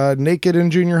classic naked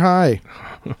in junior high.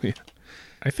 Yeah.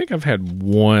 I think I've had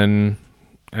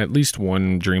at least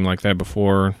one dream like that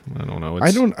before. I don't know.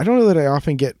 I don't know that I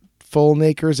often get full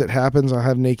nakers. It happens. I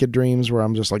have naked dreams where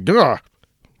I'm just like, ugh.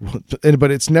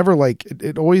 But it's never like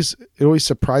it always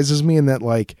surprises me in that,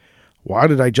 like, why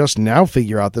did I just now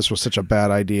figure out this was such a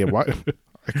bad idea? Why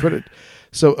I couldn't.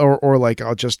 So or like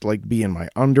I'll just like be in my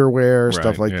underwear,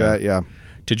 stuff like that. Yeah.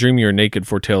 To dream you're naked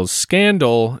foretells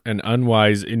scandal and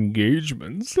unwise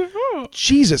engagements.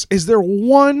 Jesus, is there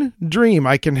one dream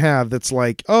I can have that's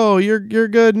like, oh, you're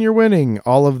good and you're winning?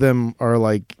 All of them are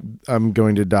like, I'm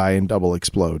going to die and double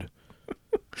explode.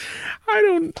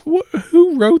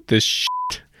 Who wrote this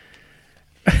shit?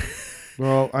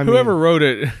 Well, I mean, whoever wrote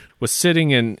it was sitting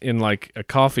in like a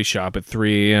coffee shop at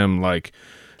 3 a.m. like,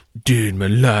 dude, my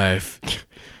life,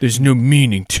 there's no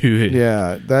meaning to it.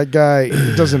 Yeah, that guy,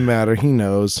 it doesn't matter. He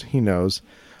knows.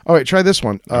 All right, try this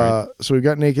one. Right. So we've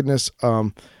got nakedness.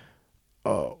 What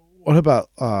about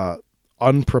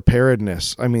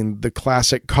unpreparedness? I mean, the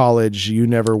classic college, you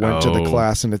never went to the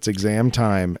class and it's exam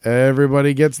time.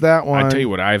 Everybody gets that one. I tell you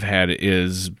what I've had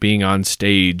is being on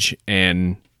stage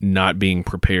and not being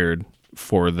prepared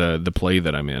for the play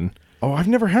that I'm in. Oh, I've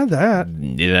never had that.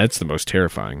 Yeah, that's the most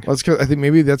terrifying. Well, I think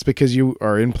maybe that's because you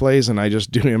are in plays and I just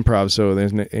do improv, so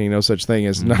there's no such thing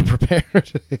as not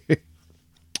prepared.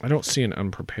 I don't see an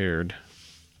unprepared.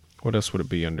 What else would it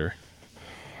be under?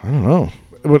 I don't know.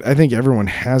 But I think everyone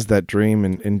has that dream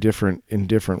in different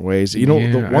ways. You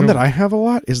know, the one that I have a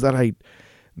lot is that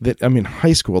I'm in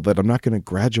high school, that I'm not going to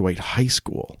graduate high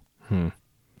school. I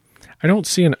don't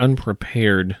see an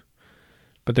unprepared,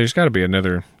 but there's got to be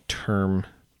another term.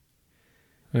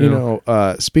 You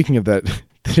know, speaking of that,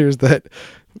 there's that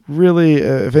really,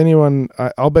 if anyone,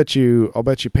 I'll bet you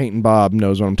Paint and Bob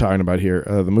knows what I'm talking about here.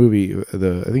 The movie,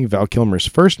 I think Val Kilmer's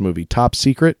first movie, Top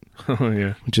Secret. Oh,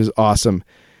 yeah. Which is awesome.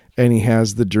 And he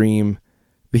has the dream,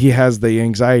 he has the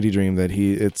anxiety dream that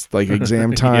it's like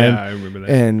exam time. Yeah, I remember that.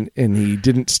 And he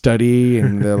didn't study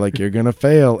and they're like, you're going to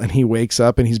fail. And he wakes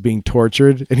up and he's being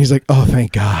tortured and he's like, oh,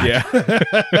 thank God. Yeah.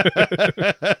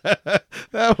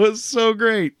 That was so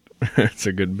great. It's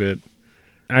a good bit.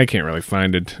 I can't really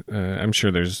find it. I'm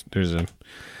sure there's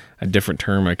a different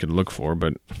term I could look for,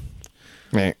 but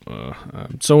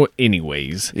so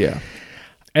anyways, yeah.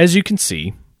 As you can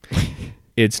see,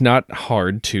 it's not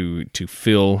hard to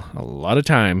fill a lot of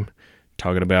time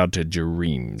talking about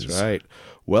dreams. That's right.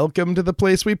 Welcome to the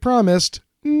place we promised.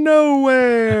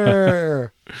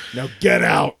 Nowhere. Now get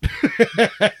out.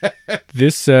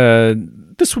 This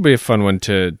will be a fun one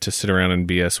to sit around and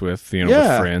BS with,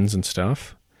 with friends and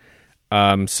stuff.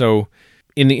 So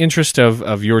in the interest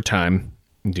of your time,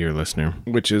 dear listener,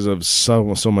 which is of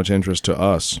so much interest to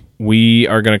us, we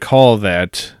are going to call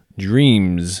that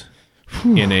dreams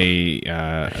in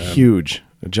a huge,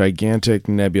 a gigantic,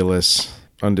 nebulous,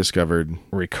 undiscovered,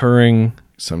 recurring,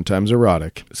 sometimes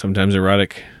erotic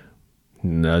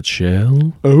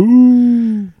nutshell.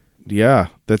 Oh, yeah,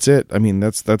 that's it. I mean,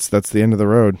 that's the end of the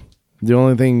road. The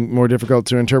only thing more difficult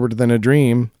to interpret than a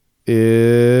dream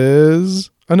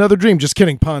is another dream. Just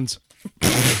kidding. Puns.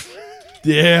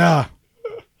 Yeah.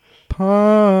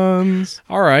 Puns.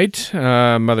 All right,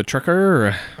 mother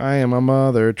trucker. I am a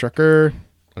mother trucker.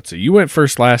 Let's see. You went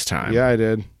first last time. Yeah, I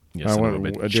did. You I son of a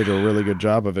bitch. did a really good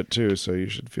job of it, too, so you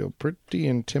should feel pretty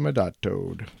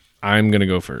intimidated. I'm going to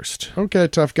go first. Okay,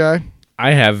 tough guy.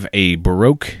 I have a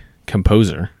Baroque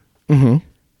composer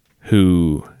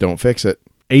who Don't fix it.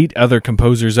 ate other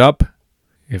composers up.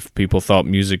 If people thought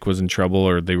music was in trouble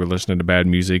or they were listening to bad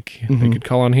music, they could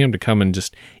call on him to come and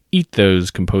just eat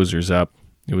those composers up.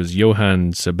 It was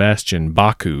Johann Sebastian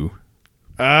Bach.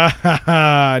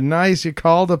 Ah, nice. You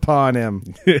called upon him.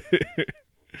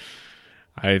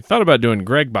 I thought about doing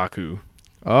Greg Baku.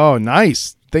 Oh,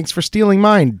 nice. Thanks for stealing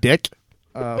mine, dick.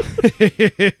 There was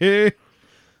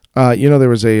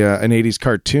an 80s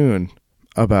cartoon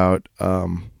about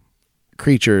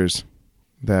creatures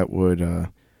that would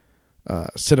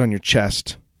sit on your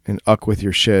chest and uck with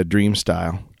your shed dream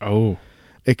style. Oh.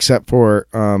 Except for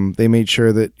they made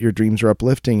sure that your dreams were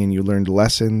uplifting and you learned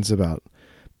lessons about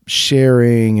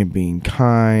sharing and being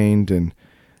kind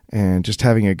and just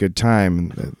having a good time.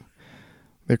 And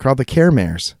they're called the Care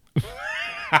Mares.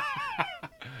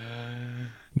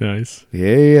 Nice.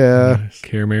 Yeah. Nice.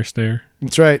 Care Mare Stare.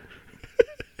 That's right.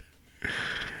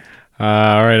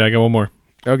 All right, I got one more.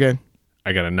 Okay.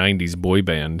 I got a 90s boy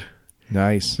band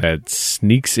Nice. that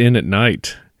sneaks in at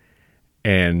night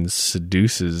and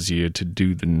seduces you to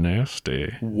do the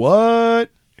nasty. What?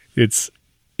 It's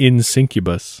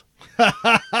Incubus. That's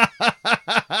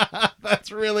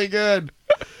really good.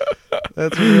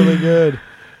 That's really good.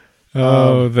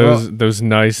 Oh, those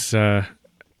nice a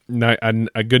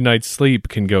good night's sleep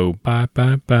can go bye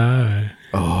bye bye.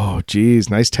 Oh, geez.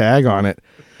 Nice tag on it.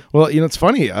 Well, it's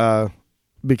funny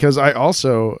because I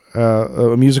also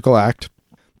a musical act.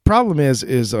 Problem is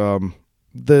the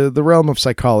realm of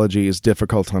psychology is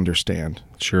difficult to understand.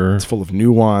 Sure. It's full of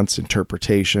nuance,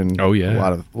 interpretation. Oh, yeah.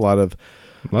 a lot of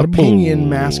opinion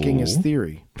masking as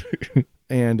theory.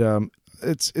 And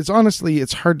it's honestly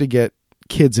it's hard to get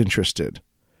kids interested.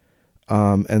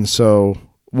 And so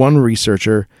one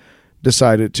researcher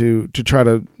decided to try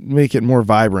to make it more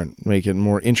vibrant, make it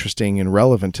more interesting and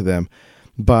relevant to them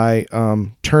by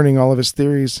turning all of his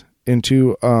theories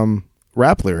into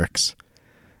rap lyrics.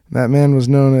 That man was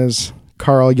known as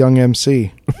Carl Young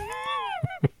MC.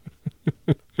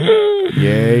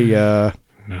 Yeah.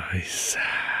 Nice.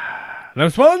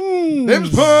 Them's fun.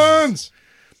 Them's puns.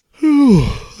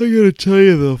 I gotta tell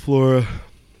you though, Flora,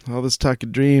 all this talk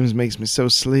of dreams makes me so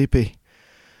sleepy.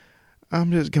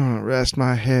 I'm just gonna rest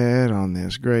my head on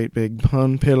this great big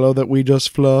pun pillow that we just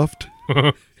fluffed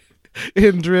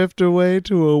and drift away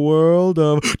to a world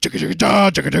of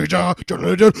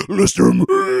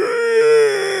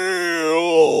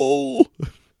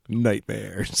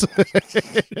nightmares.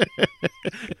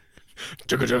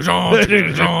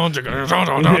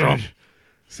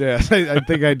 Yeah, I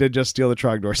think I did just steal the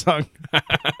Trogdor song.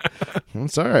 I'm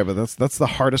sorry, but that's the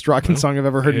hardest rocking song I've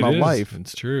ever heard in my life.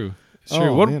 It's true. It's Oh,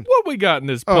 true. What man. we got in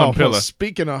this pun pillow? Well,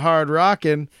 speaking of hard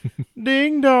rocking,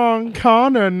 ding dong,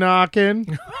 Connor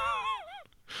knocking.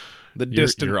 The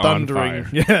distant you're on thundering.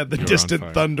 fire. Yeah, the You're on distant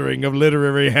fire. thundering of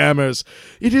literary hammers.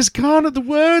 It is Connor the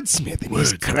wordsmith, and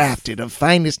he's crafted of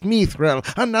finest mithril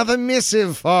another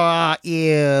missive for our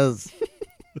ears.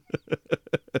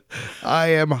 I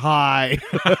am high.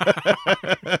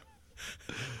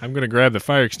 I'm going to grab the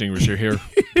fire extinguisher here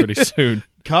pretty soon.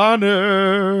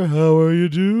 Connor, how are you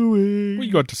doing? What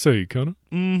you got to say, Connor?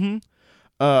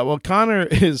 Well, Connor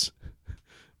is,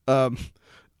 I'm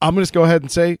going to just go ahead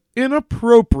and say,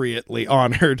 inappropriately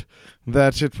honored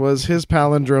that it was his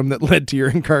palindrome that led to your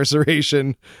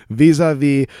incarceration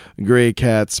vis-a-vis Grey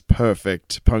Cat's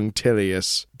perfect,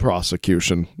 punctilious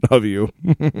prosecution of you.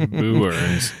 Boo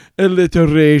earns.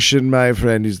 Alliteration, my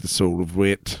friend, is the soul of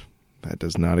wit. That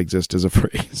does not exist as a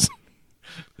phrase.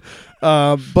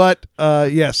 So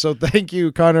thank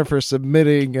you, Connor, for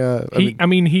submitting.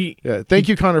 Thank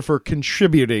you, Connor, for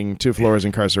contributing to Flora's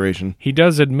incarceration. He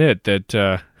does admit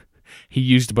that he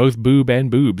used both boob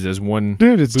and boobs as one.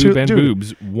 Dude, it's boob too- and dude.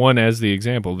 boobs, one as the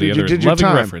example, the Dude, other you did is your loving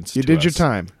time. reference. You to did your us.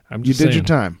 time. I'm You just did your saying.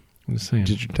 time. I'm just saying. You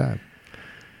did your time.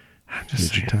 I'm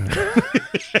just Did saying.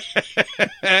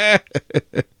 your time.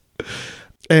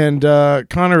 And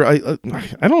Connor, I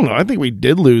don't know. I think we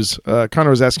did lose. Connor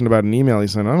was asking about an email. He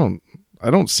said, I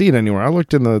don't see it anywhere. I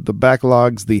looked in the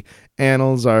backlogs, the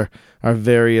annals, our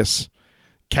various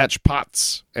catch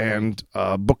pots and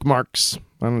bookmarks.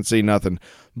 I don't see nothing.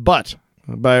 But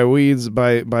by way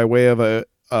of a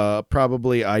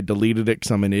probably I deleted it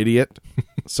because I'm an idiot.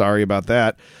 Sorry about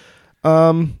that.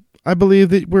 I believe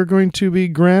that we're going to be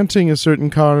granting a certain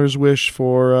Connor's wish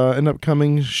for an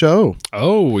upcoming show.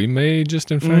 Oh, we may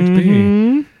just in fact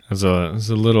Mm-hmm. be. As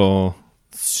a little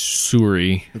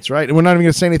sewery. That's right. And we're not even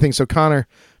going to say anything. So, Connor,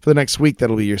 For the next week,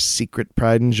 that'll be your secret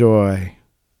pride and joy.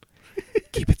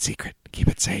 Keep it secret. Keep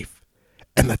it safe.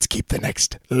 And let's keep the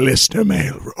next listener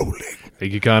mail rolling.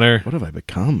 Thank you, Connor. What have I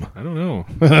become? I don't know.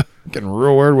 Getting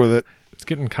real weird with it. It's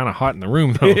getting kind of hot in the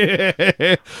room, though.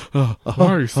 Why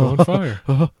are you so on fire?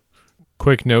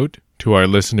 Quick note to our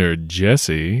listener,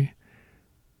 Jesse.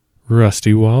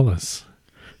 Rusty Wallace.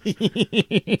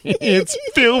 It's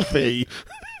filthy.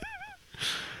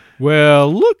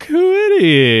 Well, look who it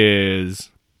is.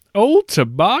 Old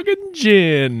Toboggan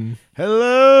Jen.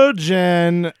 Hello,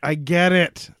 Jen. I get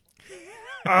it.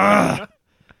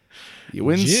 You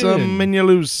win Jen. some and you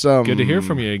lose some. Good to hear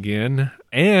from you again.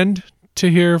 And to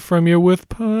hear from you with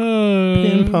puns.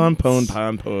 Pin, pon, pon,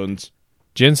 pon, pons.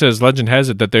 Jen says, legend has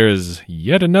it that there is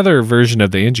yet another version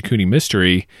of the Anjakuni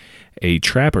mystery. A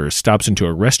trapper stops into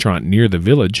a restaurant near the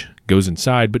village, goes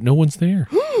inside, but no one's there.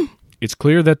 It's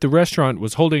clear that the restaurant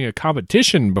was holding a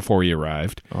competition before he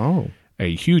arrived. Oh.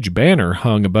 A huge banner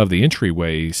hung above the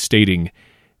entryway stating,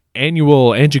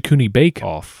 Annual Anjakuni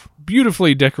Bake-Off.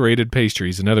 Beautifully decorated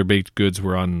pastries and other baked goods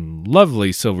were on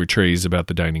lovely silver trays about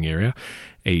the dining area.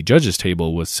 A judge's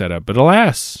table was set up, but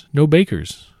alas, no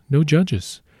bakers, no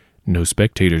judges. No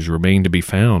spectators remained to be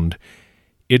found.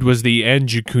 It was the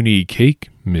Anjakuni cake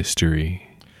mystery.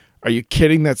 Are you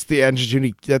kidding? That's the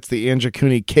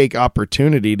Anjakuni cake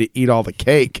opportunity to eat all the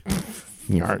cake.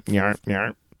 Yarp, yarp,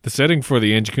 yarp. The setting for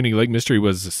the Anjakuni Lake mystery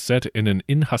was set in an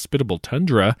inhospitable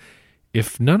tundra.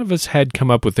 If none of us had come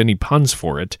up with any puns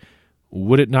for it,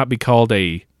 would it not be called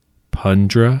a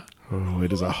pundra? Oh,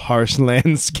 it is a harsh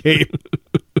landscape.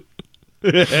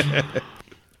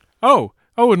 Oh,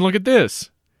 and look at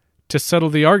this. To settle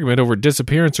the argument over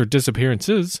disappearance or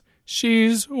disappearances,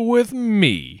 she's with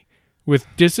me. With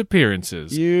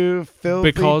disappearances. You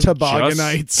filthy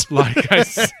tobogganites.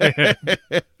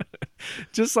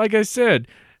 Just like I said,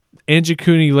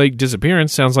 Anjakuni Lake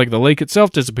disappearance sounds like the lake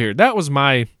itself disappeared. That was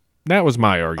my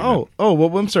argument.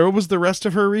 Well, I'm sorry. What was the rest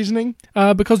of her reasoning?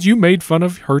 Because you made fun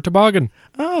of her toboggan.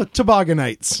 Oh,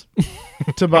 tobogganites.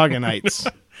 Tobogganites.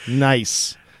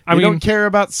 Nice. You don't care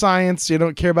about science. You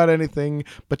don't care about anything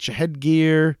but your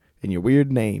headgear and your weird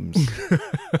names.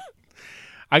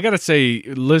 I got to say,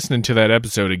 listening to that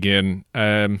episode again,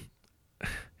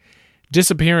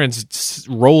 disappearance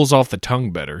rolls off the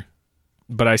tongue better.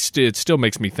 But it still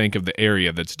makes me think of the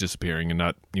area that's disappearing and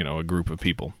not, a group of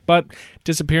people. But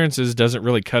disappearances doesn't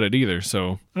really cut it either,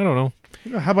 so I don't know.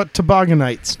 How about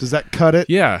tobogganites? Does that cut it?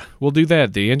 Yeah, we'll do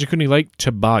that. The Anjakuni Lake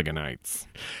Tobogganites.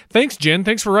 Thanks, Jen.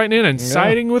 Thanks for writing in and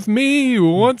siding with me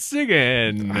once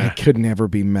again. I could never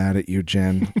be mad at you,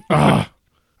 Jen.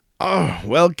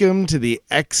 Welcome to the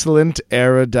excellent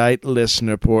erudite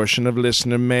listener portion of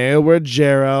Listener Mail, where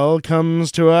Gerald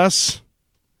comes to us.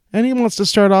 And he wants to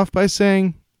start off by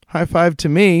saying, high five to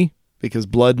me, because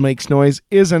Blood Makes Noise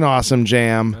is an awesome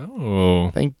jam. Oh.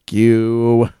 Thank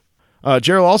you.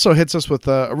 Gerald also hits us with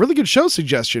a really good show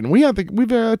suggestion.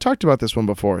 We've talked about this one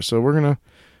before, so we're going to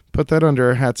put that under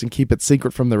our hats and keep it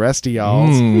secret from the rest of y'all.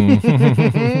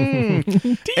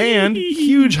 And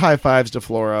huge high fives to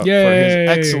Flora for his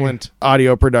excellent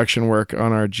audio production work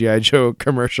on our G.I. Joe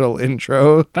commercial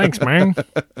intro. Thanks, man.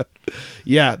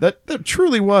 Yeah, that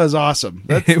truly was awesome.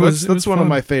 That's one of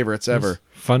my favorites ever.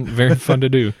 Fun, very fun to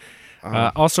do.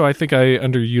 Also, I think I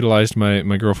underutilized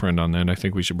my girlfriend on that. I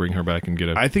think we should bring her back and get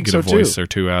a voice or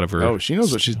two out of her. Oh, she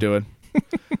knows what she's doing.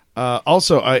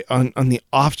 Also, on the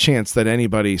off chance that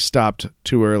anybody stopped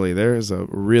too early, there is a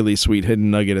really sweet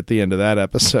hidden nugget at the end of that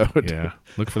episode. Yeah,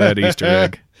 look for that Easter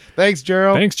egg. Thanks,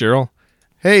 Gerald.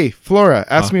 Hey, Flora,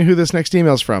 ask me who this next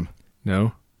email's from.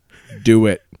 No. Do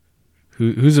it.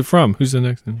 Who's it from? Who's the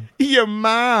next one? Your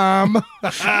mom. No,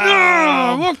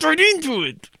 I walked right into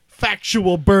it.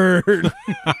 Factual bird.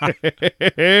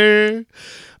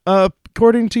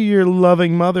 According to your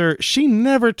loving mother, she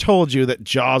never told you that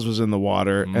Jaws was in the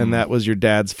water and that was your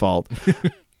dad's fault.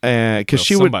 Because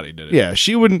somebody did it. Yeah,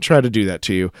 she wouldn't try to do that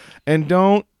to you. And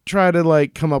don't try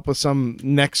to come up with some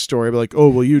next story, like, oh,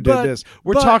 well, you did this.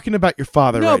 We're talking about your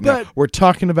father now. We're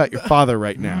talking about your father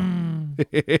right now.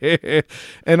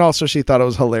 And also, she thought it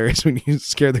was hilarious when you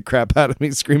scared the crap out of me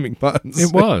screaming puns.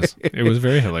 It was. It was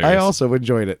very hilarious. I also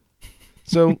enjoyed it.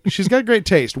 So she's got great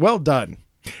taste. Well done.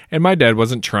 And my dad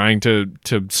wasn't trying to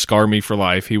scar me for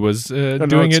life. He was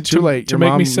doing it too late. to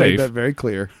make me safe. Made that very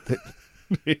clear.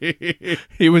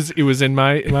 It was in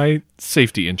my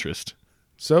safety interest.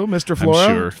 So, Mr. Flora,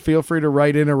 sure. feel free to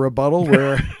write in a rebuttal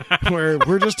where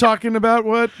we're just talking about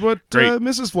what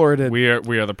Mrs. Flora did. We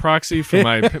are the proxy for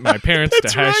my parents to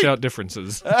hash right. out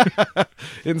differences.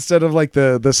 Instead of like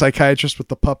the psychiatrist with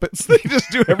the puppets, they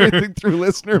just do everything through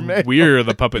listener mail. We're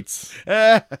the puppets.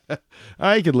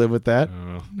 I could live with that.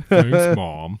 Thanks,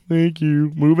 Mom. Thank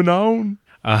you. Moving on.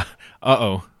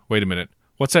 Uh-oh. Wait a minute.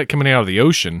 What's that coming out of the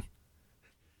ocean?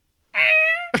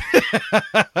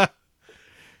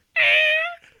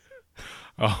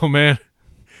 Oh, man.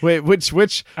 Wait, which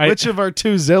of our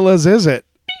two Zillas is it?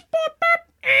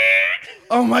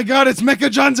 Oh my God, it's Mecha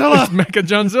Johnzilla. Mecha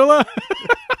Johnzilla?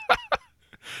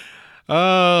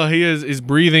 Oh, he's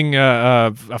breathing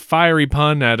a fiery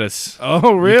pun at us.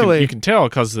 Oh, really? You can tell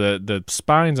because the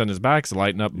spines on his back's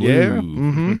lighting up blue. Yeah.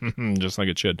 Mm-hmm. Just like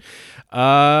it should.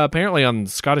 Apparently on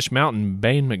Scottish Mountain,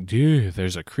 Bain McDew,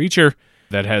 there's a creature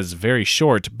that has very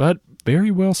short but very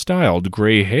well styled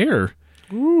gray hair.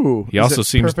 Ooh. He also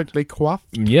seems perfectly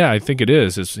coiffed. Yeah, I think it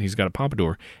is. He's got a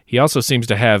pompadour. He also seems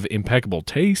to have impeccable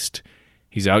taste.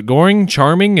 He's outgoing,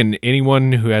 charming, and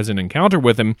anyone who has an encounter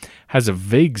with him has a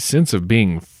vague sense of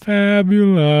being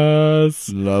fabulous.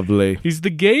 Lovely. He's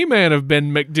the gay man of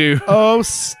Ben McDew. Oh,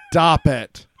 stop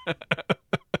it.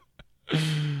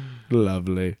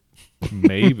 Lovely.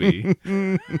 Maybe.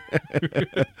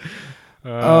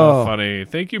 Funny.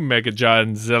 Thank you, Mega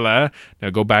Johnzilla.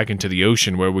 Now go back into the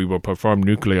ocean where we will perform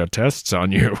nuclear tests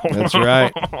on you. That's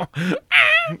right.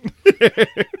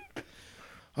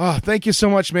 Oh, thank you so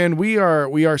much, man. We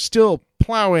are still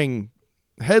plowing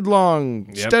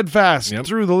headlong, steadfast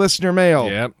through the listener mail.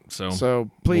 Yep. So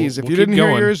please, we'll if you didn't keep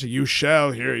hear going. yours, you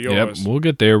shall hear yours. Yep, we'll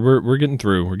get there. We're getting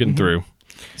through. We're getting through.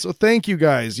 So thank you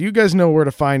guys. You guys know where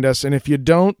to find us, and if you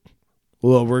don't,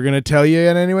 well, we're going to tell you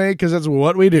anyway because that's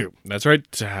what we do. That's right.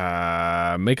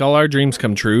 Make all our dreams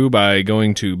come true by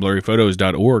going to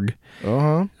blurryphotos.org.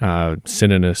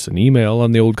 Sending us an email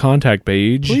on the old contact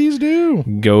page. Please do.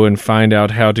 Go and find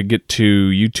out how to get to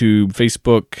YouTube,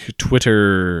 Facebook,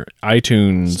 Twitter,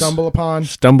 iTunes.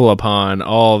 Stumble upon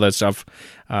all that stuff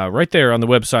right there on the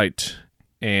website.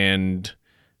 And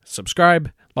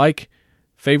subscribe, like,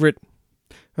 favorite.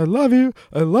 I love you.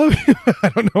 I love you. I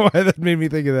don't know why that made me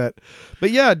think of that.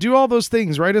 But yeah, do all those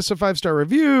things. Write us a 5-star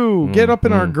review. Get up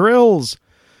in our grills.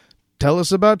 Tell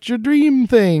us about your dream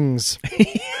things.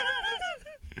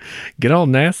 Get all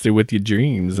nasty with your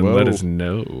dreams and let us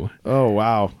know. Oh,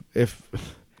 wow.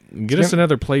 Get us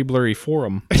another Play Blurry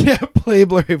forum. Yeah, Play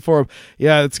Blurry forum.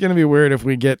 Yeah, it's going to be weird if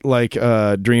we get like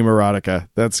dream erotica.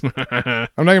 That's I'm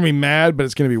not going to be mad, but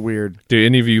it's going to be weird. Do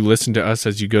any of you listen to us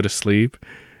as you go to sleep?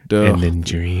 And then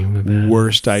dream about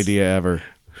worst idea ever.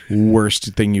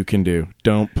 Worst thing you can do.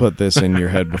 Don't put this in your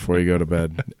head before you go to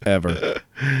bed. Ever.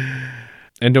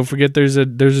 And don't forget there's a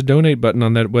donate button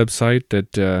on that website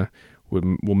that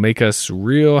will make us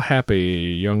real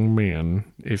happy young men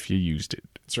if you used it.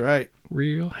 That's right.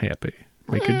 Real happy.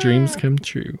 Make your dreams come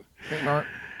true.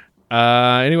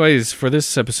 Anyways, for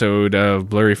this episode of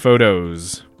Blurry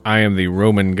Photos, I am the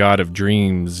Roman god of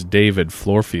dreams, David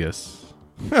Florpheus.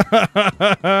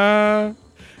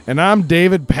 And I'm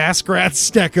David Paskrat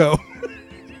Stecco.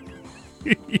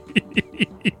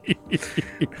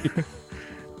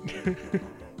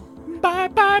 Bye,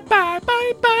 bye, bye,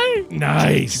 bye, bye.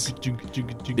 Nice.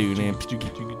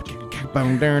 Bye,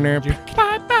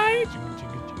 bye.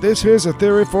 This here's a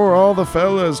theory for all the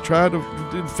fellas. Try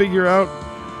to figure out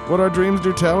what our dreams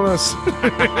do tell us.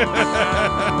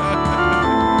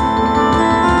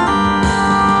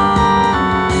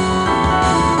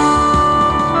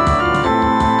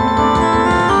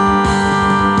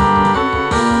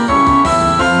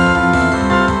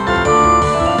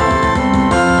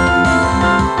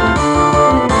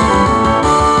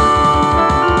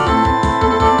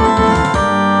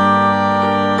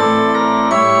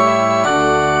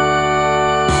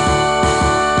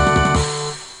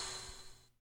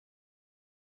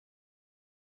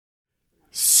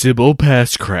 Sybil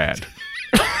Paskrat.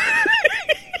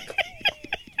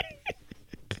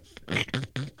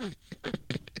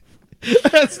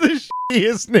 That's the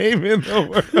shittiest name in the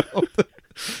world.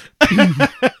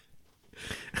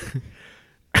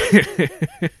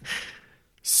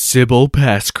 Sybil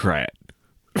Paskrat.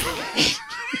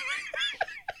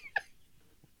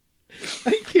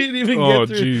 I can't even Oh,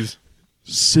 get through. jeez.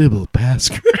 Sybil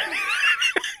Paskrat.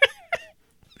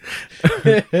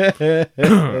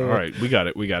 All right, we got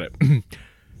it.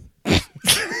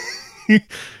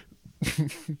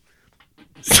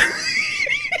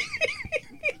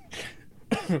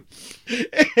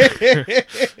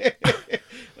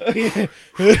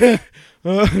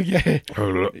 Okay.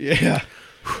 Yeah.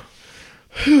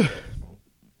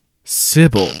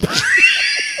 Sybil.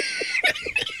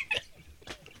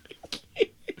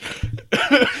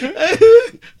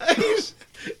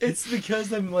 It's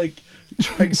because I'm like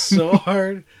trying so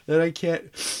hard that I can't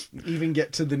even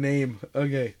get to the name.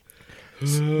 Okay.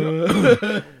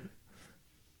 I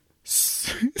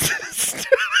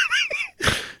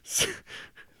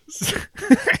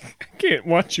can't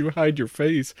watch you hide your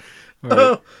face. All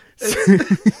right.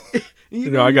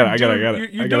 No, I got it.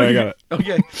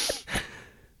 Okay.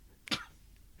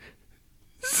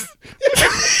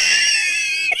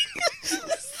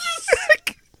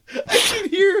 I can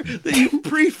hear that you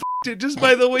pre-f***ed it just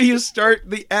by the way you start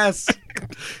the S.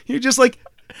 You're just like...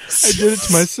 I did it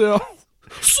to myself.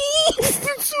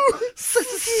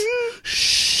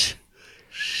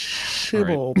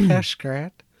 Sybil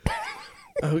Peskrat.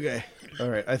 Okay. All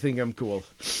right. I think I'm cool.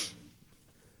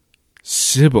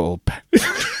 Sybil.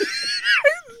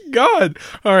 God.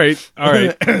 All right.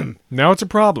 Now it's a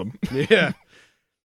problem. Yeah.